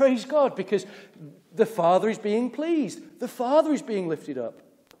jealous. I praise God because the Father is being pleased. The Father is being lifted up.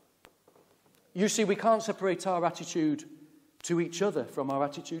 You see, we can't separate our attitude to each other from our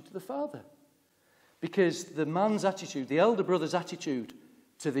attitude to the Father. Because the man's attitude, the elder brother's attitude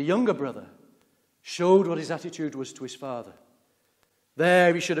to the younger brother, showed what his attitude was to his father.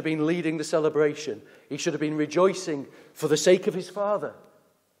 There he should have been leading the celebration. He should have been rejoicing for the sake of his father.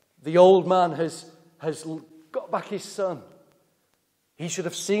 The old man has got back his son. He should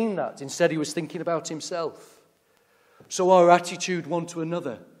have seen that. Instead, he was thinking about himself. So our attitude one to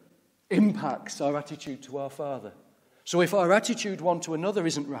another impacts our attitude to our Father. So if our attitude one to another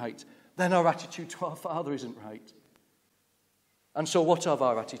isn't right, then our attitude to our Father isn't right. And so what of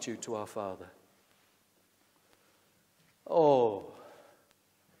our attitude to our Father? Oh,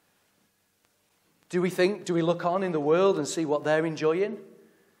 Do we look on in the world and see what they're enjoying?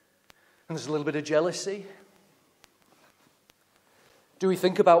 And there's a little bit of jealousy. Do we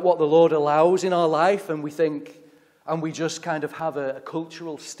think about what the Lord allows in our life and we just kind of have a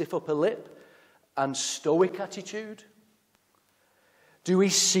cultural stiff upper lip and stoic attitude? Do we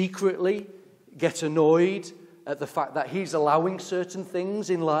secretly get annoyed at the fact that he's allowing certain things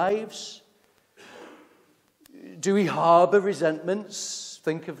in lives? Do we harbour resentments?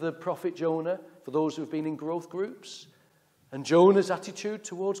 Think of the prophet Jonah, for those who have been in growth groups, and Jonah's attitude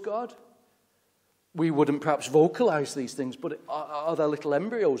towards God. We wouldn't perhaps vocalise these things, but are there little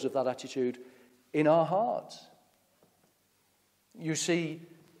embryos of that attitude in our hearts? You see,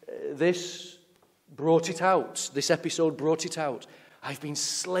 this brought it out. This episode brought it out. I've been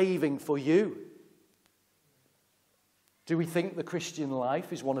slaving for you. Do we think the Christian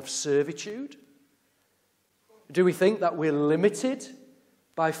life is one of servitude? Do we think that we're limited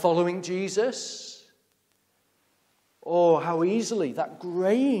by following Jesus? Or how easily that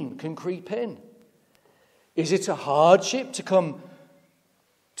grain can creep in? Is it a hardship to come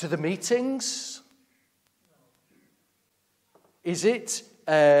to the meetings? Is it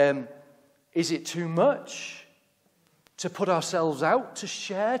too much to put ourselves out to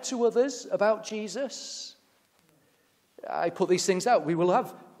share to others about Jesus? I put these things out. We will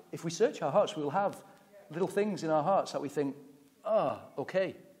have, if we search our hearts, we will have little things in our hearts that we think,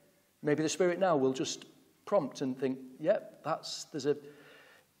 okay. Maybe the Spirit now will just prompt and think, yep,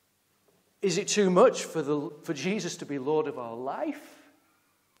 is it too much for Jesus to be Lord of our life?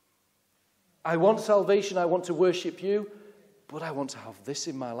 I want salvation, I want to worship you, but I want to have this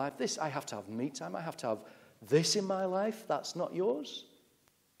in my life. I have to have me time, I have to have this in my life. That's not yours.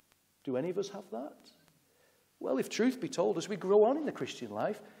 Do any of us have that? Well, if truth be told, as we grow on in the Christian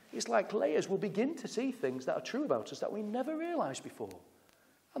life, it's like layers. We'll begin to see things that are true about us that we never realized before.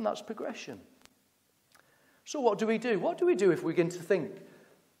 And that's progression. So what do we do? What do we do if we begin to think,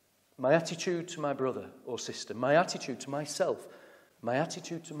 my attitude to my brother or sister, my attitude to myself, my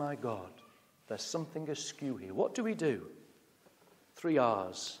attitude to my God, there's something askew here. What do we do? 3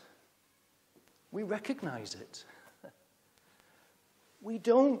 R's. We recognize it. We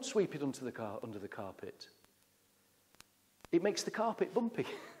don't sweep it under the carpet. It makes the carpet bumpy.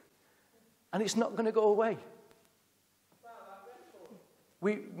 And it's not going to go away.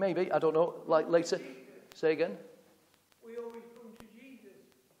 Maybe, I don't know, like later. Say again. We always come to Jesus.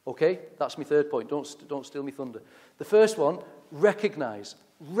 Okay, that's my third point. Don't steal me thunder. The first one, recognize.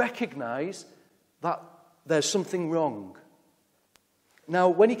 Recognize that there's something wrong. Now,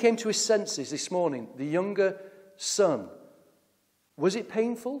 when he came to his senses this morning, the younger son, was it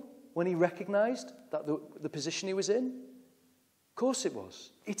painful when he recognized that the position he was in? Of course it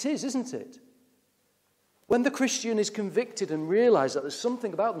was. It is, isn't it? When the Christian is convicted and realizes that there's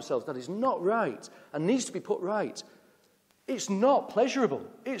something about themselves that is not right and needs to be put right, it's not pleasurable.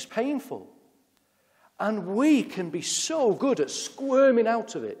 It's painful. And we can be so good at squirming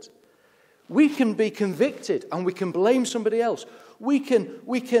out of it. We can be convicted and we can blame somebody else. We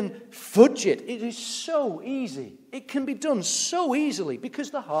can fudge it. It is so easy. It can be done so easily because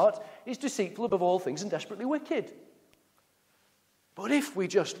the heart is deceitful above all things and desperately wicked. But if we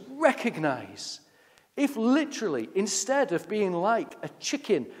just recognize, if literally, instead of being like a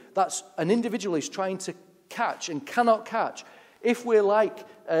chicken that's an individual is trying to catch and cannot catch, if we're like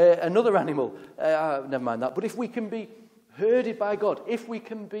another animal, never mind that, but if we can be herded by God, if we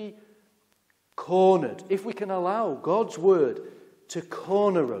can be cornered, if we can allow God's word to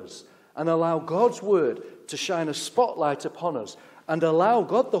corner us and allow God's word to shine a spotlight upon us and allow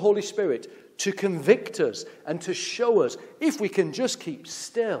God the Holy Spirit to convict us and to show us, if we can just keep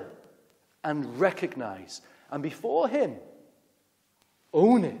still and recognize and before him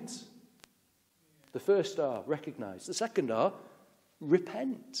own it. The first R, recognize. The second R,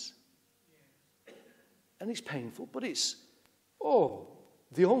 repent. And it's painful, but it's,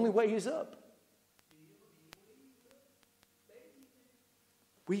 the only way is up.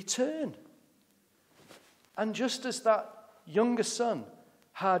 We turn. And just as that younger son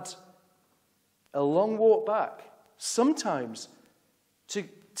had a long walk back, sometimes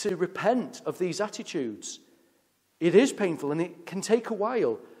to repent of these attitudes, it is painful and it can take a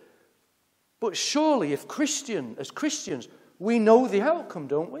while. But surely as Christians, we know the outcome,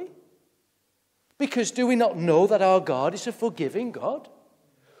 don't we? Because do we not know that our God is a forgiving God?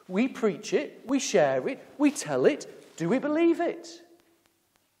 We preach it, we share it, we tell it. Do we believe it?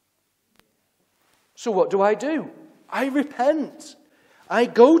 So what do? I repent. I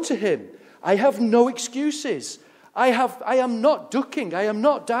go to him. I have no excuses. I am not ducking. I am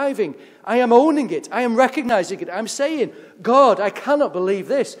not diving. I am owning it. I am recognizing it. I'm saying, God, I cannot believe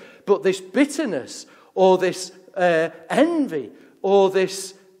this, but this bitterness or this envy or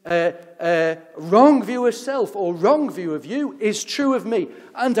this wrong view of self or wrong view of you is true of me,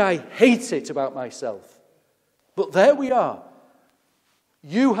 and I hate it about myself. But there we are.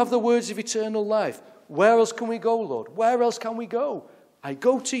 You have the words of eternal life. Where else can we go, Lord? Where else can we go? I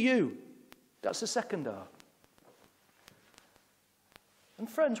go to you. That's the second R. And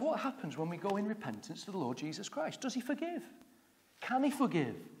friends, what happens when we go in repentance to the Lord Jesus Christ? Does he forgive? Can he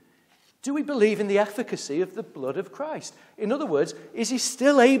forgive? Do we believe in the efficacy of the blood of Christ? In other words, is he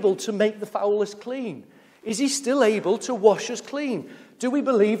still able to make the foulest clean? Is he still able to wash us clean? Do we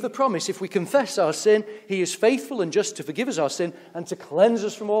believe the promise? If we confess our sin, he is faithful and just to forgive us our sin and to cleanse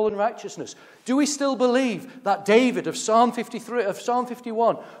us from all unrighteousness. Do we still believe that David of Psalm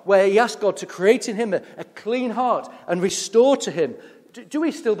 51, where he asked God to create in him a clean heart and restore to him, do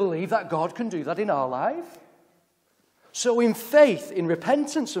we still believe that God can do that in our life? So in faith, in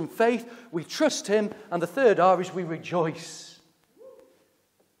repentance and faith, we trust him. And the third R is we rejoice.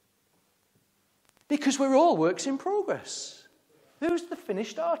 Because we're all works in progress. Who's the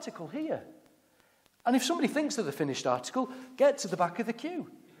finished article here? And if somebody thinks they're the finished article, get to the back of the queue.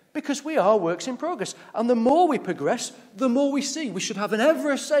 Because we are works in progress. And the more we progress, the more we see. We should have an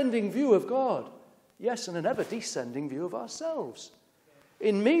ever-ascending view of God. Yes, and an ever-descending view of ourselves.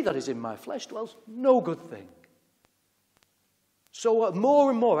 In me, that is in my flesh, dwells no good thing. So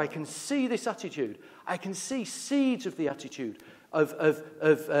more and more I can see this attitude. I can see seeds of the attitude, of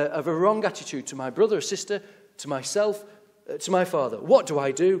a wrong attitude to my brother or sister, to myself, to my father. What do?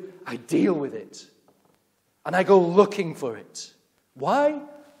 I deal with it. And I go looking for it. Why?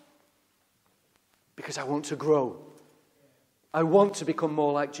 Because I want to grow. I want to become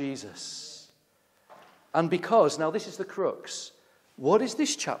more like Jesus. And because, now this is the crux, what is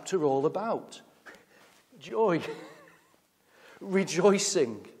this chapter all about? Joy.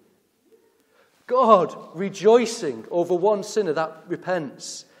 Rejoicing. God rejoicing over one sinner that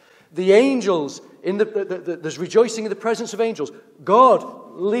repents. The angels, there's rejoicing in the presence of angels. God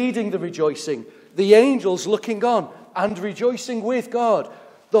leading the rejoicing. The angels looking on and rejoicing with God.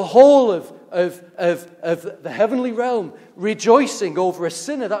 The whole of the heavenly realm rejoicing over a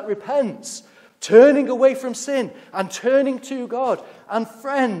sinner that repents. Turning away from sin and turning to God. And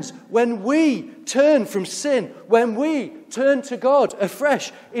friends, when we turn from sin, when we turn to God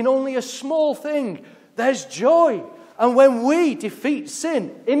afresh in only a small thing, there's joy. And when we defeat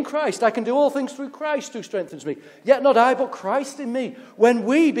sin in Christ, I can do all things through Christ who strengthens me. Yet not I, but Christ in me. When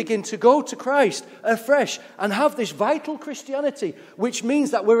we begin to go to Christ afresh and have this vital Christianity, which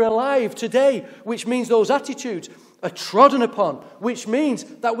means that we're alive today, which means those attitudes are trodden upon, which means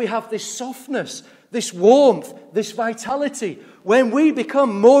that we have this softness, this warmth, this vitality. When we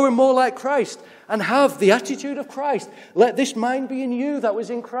become more and more like Christ and have the attitude of Christ, let this mind be in you that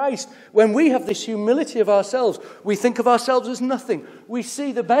was in Christ. When we have this humility of ourselves, we think of ourselves as nothing. We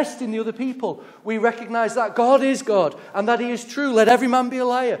see the best in the other people. We recognize that God is God and that he is true. Let every man be a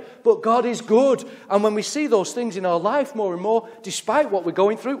liar, but God is good. And when we see those things in our life more and more, despite what we're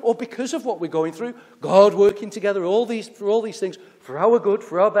going through or because of what we're going through, God working together all these things for our good,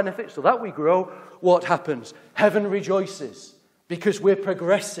 for our benefit, so that we grow, what happens? Heaven rejoices. Because we're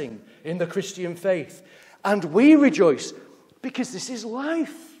progressing in the Christian faith. And we rejoice because this is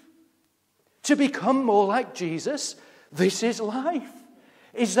life. To become more like Jesus, this is life.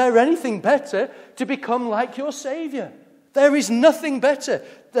 Is there anything better to become like your Savior? There is nothing better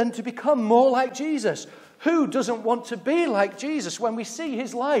than to become more like Jesus. Who doesn't want to be like Jesus when we see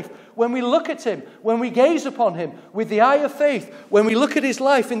his life, when we look at him, when we gaze upon him with the eye of faith, when we look at his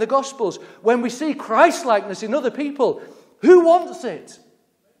life in the Gospels, when we see Christ-likeness in other people? Who wants it?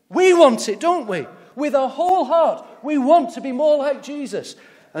 We want it, don't we? With our whole heart, we want to be more like Jesus.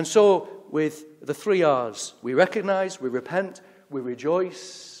 And so, with the 3 R's, we recognize, we repent, we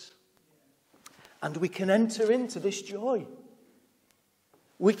rejoice, and we can enter into this joy.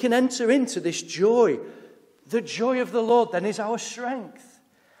 We can enter into this joy. The joy of the Lord, then, is our strength.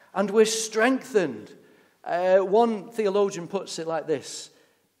 And we're strengthened. One theologian puts it like this.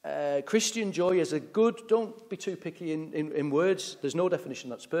 Christian joy is a good, don't be too picky in words. There's no definition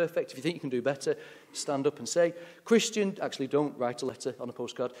that's perfect. If you think you can do better, stand up and say. Actually don't write a letter on a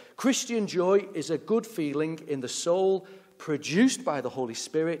postcard. Christian joy is a good feeling in the soul produced by the Holy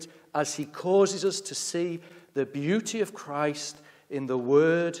Spirit as he causes us to see the beauty of Christ in the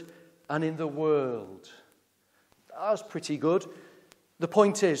Word and in the world. That's pretty good. The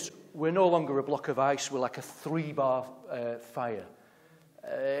point is, we're no longer a block of ice, we're like a 3-bar fire.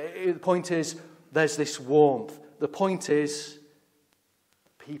 The point is, there's this warmth, the point is,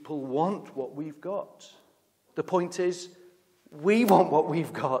 people want what we've got. The point is, we want what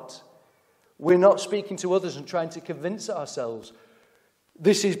we've got. We're not speaking to others and trying to convince ourselves.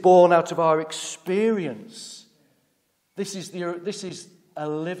 This is born out of our experience. This is a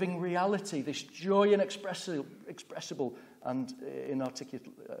living reality. This joy inexpressible and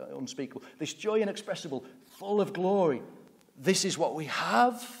inarticulate, unspeakable. This joy inexpressible, full of glory. This is what we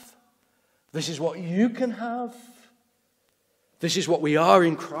have. This is what you can have. This is what we are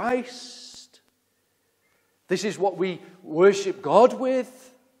in Christ. This is what we worship God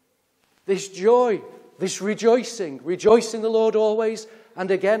with. This joy, this rejoicing. Rejoice in the Lord always. And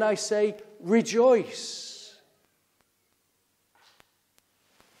again I say, rejoice.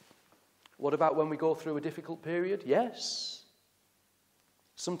 What about when we go through a difficult period? Yes.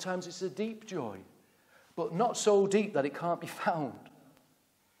 Sometimes it's a deep joy, but not so deep that it can't be found.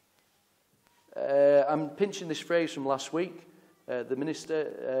 I'm pinching this phrase from last week. The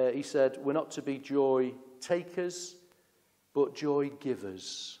minister, he said, we're not to be joy takers, but joy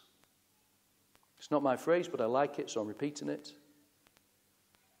givers. It's not my phrase, but I like it, so I'm repeating it.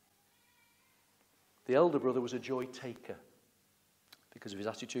 The elder brother was a joy taker because of his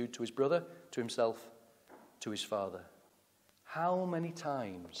attitude to his brother, to himself, to his father. How many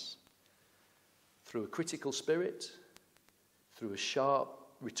times, through a critical spirit, through a sharp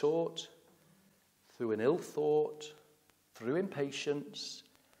retort, through an ill thought, through impatience,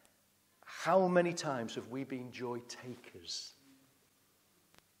 how many times have we been joy takers?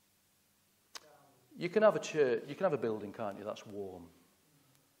 You can have a church, you can have a building, can't you, that's warm.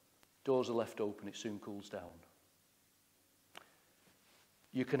 Doors are left open, it soon cools down.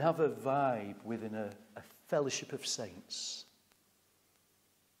 You can have a vibe within a fellowship of saints,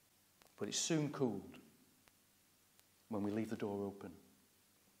 but it's soon cooled when we leave the door open.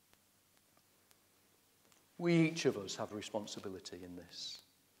 We, each of us, have a responsibility in this.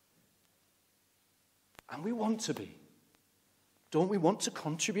 And we want to be. Don't we want to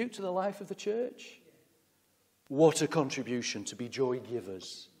contribute to the life of the church? What a contribution to be joy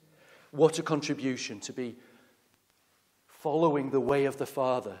givers. What a contribution to be following the way of the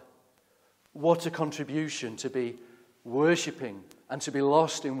Father. What a contribution to be worshipping and to be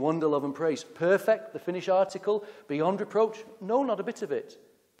lost in wonder, love and praise. Perfect, the Finnish article, beyond reproach? No, not a bit of it.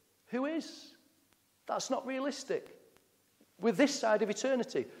 Who is? That's not realistic. With this side of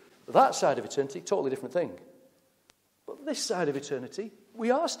eternity. That side of eternity, totally different thing. But this side of eternity, we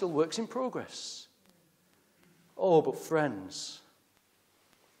are still works in progress. Oh, but friends,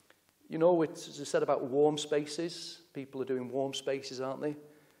 you know, as I said about warm spaces, people are doing warm spaces, aren't they?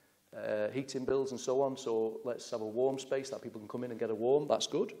 Heating bills and so on, so let's have a warm space that people can come in and get a warm. That's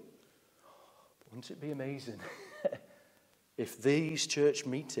good. Wouldn't it be amazing if these church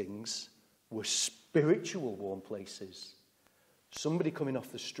meetings were spiritual warm places? Somebody coming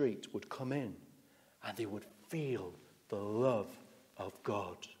off the street would come in and they would feel the love of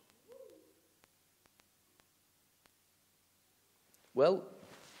God. Well,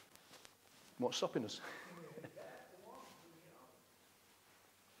 what's stopping us?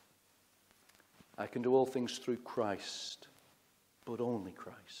 I can do all things through Christ, but only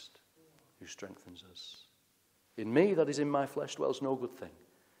Christ, who strengthens us. In me, that is in my flesh, dwells no good thing.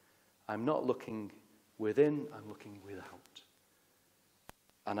 I'm not looking within, I'm looking without.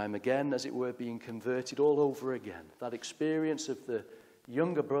 And I'm again, as it were, being converted all over again. That experience of the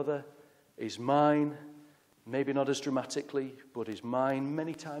younger brother is mine, maybe not as dramatically, but is mine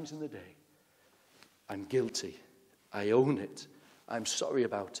many times in the day. I'm guilty. I own it. I'm sorry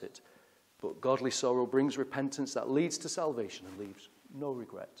about it. But godly sorrow brings repentance that leads to salvation and leaves no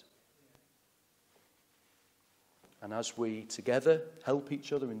regret. And as we together help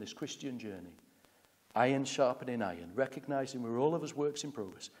each other in this Christian journey, iron sharpening iron, recognizing we're all of us works in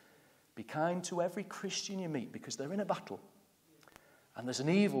progress, be kind to every Christian you meet because they're in a battle. And there's an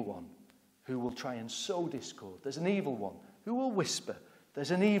evil one who will try and sow discord. There's an evil one who will whisper.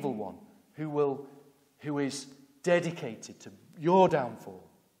 There's an evil one who is dedicated to your downfall.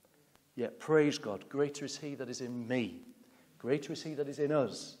 Yet praise God, greater is he that is in me, greater is he that is in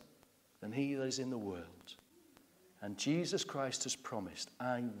us than he that is in the world. And Jesus Christ has promised,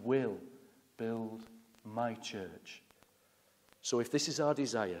 I will build my church. So if this is our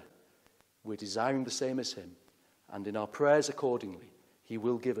desire, we're desiring the same as him, and in our prayers accordingly, he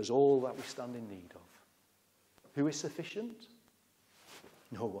will give us all that we stand in need of. Who is sufficient?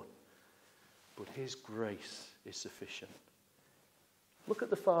 No one. But his grace is sufficient. Look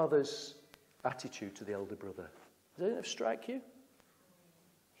at the father's attitude to the elder brother. Does it strike you?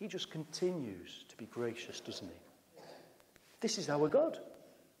 He just continues to be gracious, doesn't he? This is our God.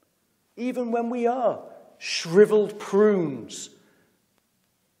 Even when we are shriveled prunes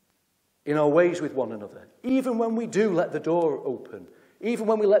in our ways with one another. Even when we do let the door open, even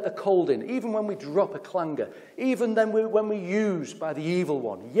when we let the cold in, even when we drop a clangor, even then when we're used by the evil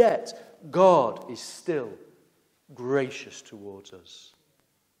one, yet God is still gracious towards us.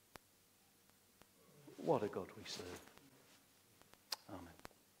 What a God we serve. Amen.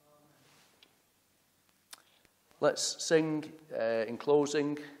 Let's sing in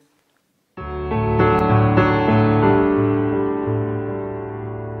closing.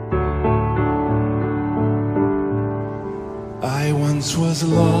 I once was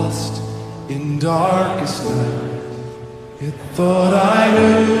lost in darkest night. It thought I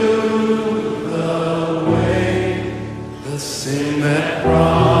knew the way, the sin that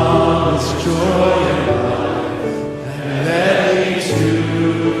promised joy and life had led me to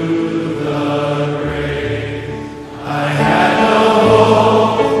the grave. I had no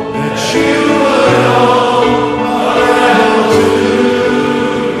hope that you would hold a rebel to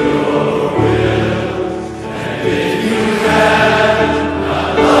your will, and if you had not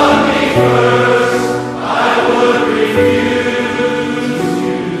loved me first, I would refuse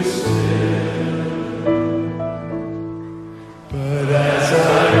you still. But as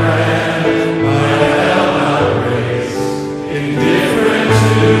I ran my hell-bound race, indifferent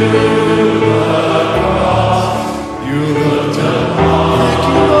to the cross, you looked upon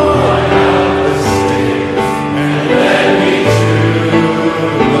my helpless state and led me to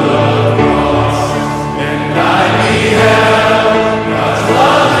the cross, and I beheld God's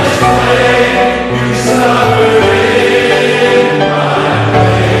love displayed. You suffered in my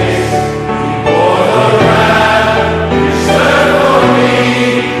place. You bore the wrath reserved for me.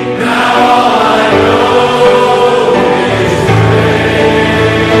 Now all I know is grace.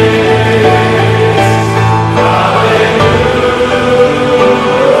 Hallelujah.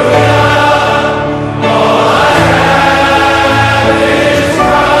 All I have is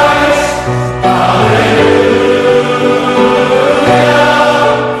Christ. Hallelujah.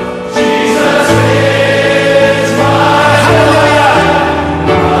 Jesus is my hallelujah.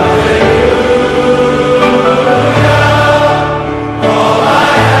 All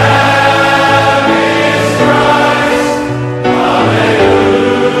I have is Christ. Hallelujah.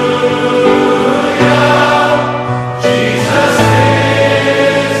 Jesus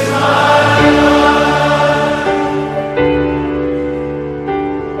is my life.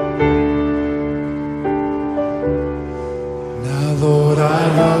 Now, Lord, I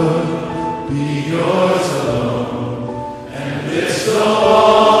would be yours alone, and this though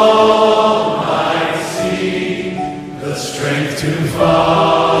all might see, the strength to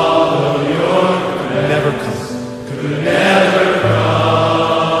follow your command could never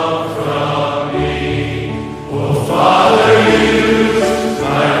come from me. Oh, Father, use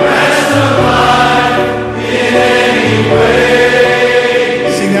my rest of life in any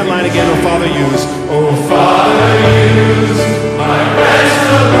way. Sing that line again. Oh, Father, use. Oh, Father, use my rest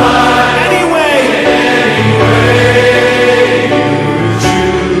of life anyway. In any way you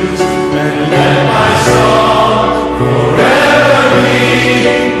choose, and let my song forever be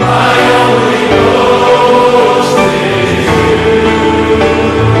my only boast is you.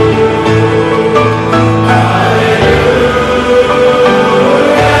 Hallelujah.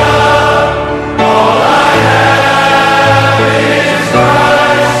 All I have is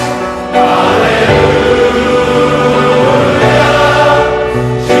Christ. Hallelujah.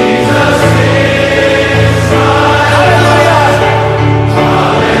 Jesus is my hallelujah.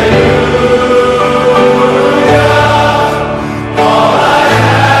 Hallelujah. All I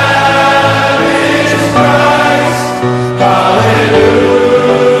have is Christ. Hallelujah.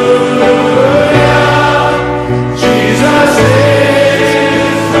 Jesus is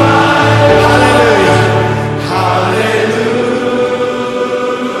my hallelujah. Hallelujah.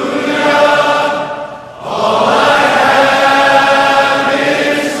 All I have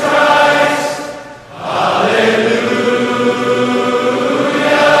is Christ. Hallelujah.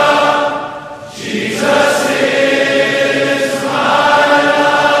 Jesus is my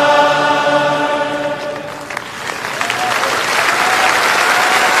life.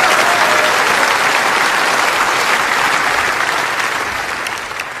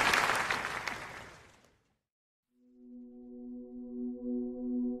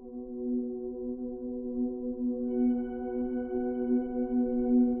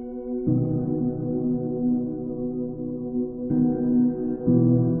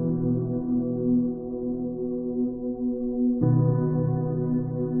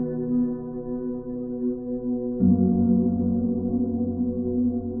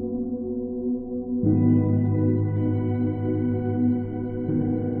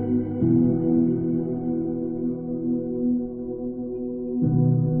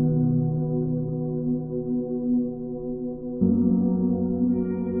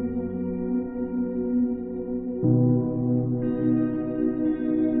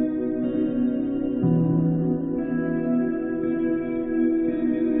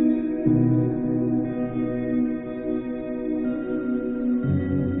 Amen.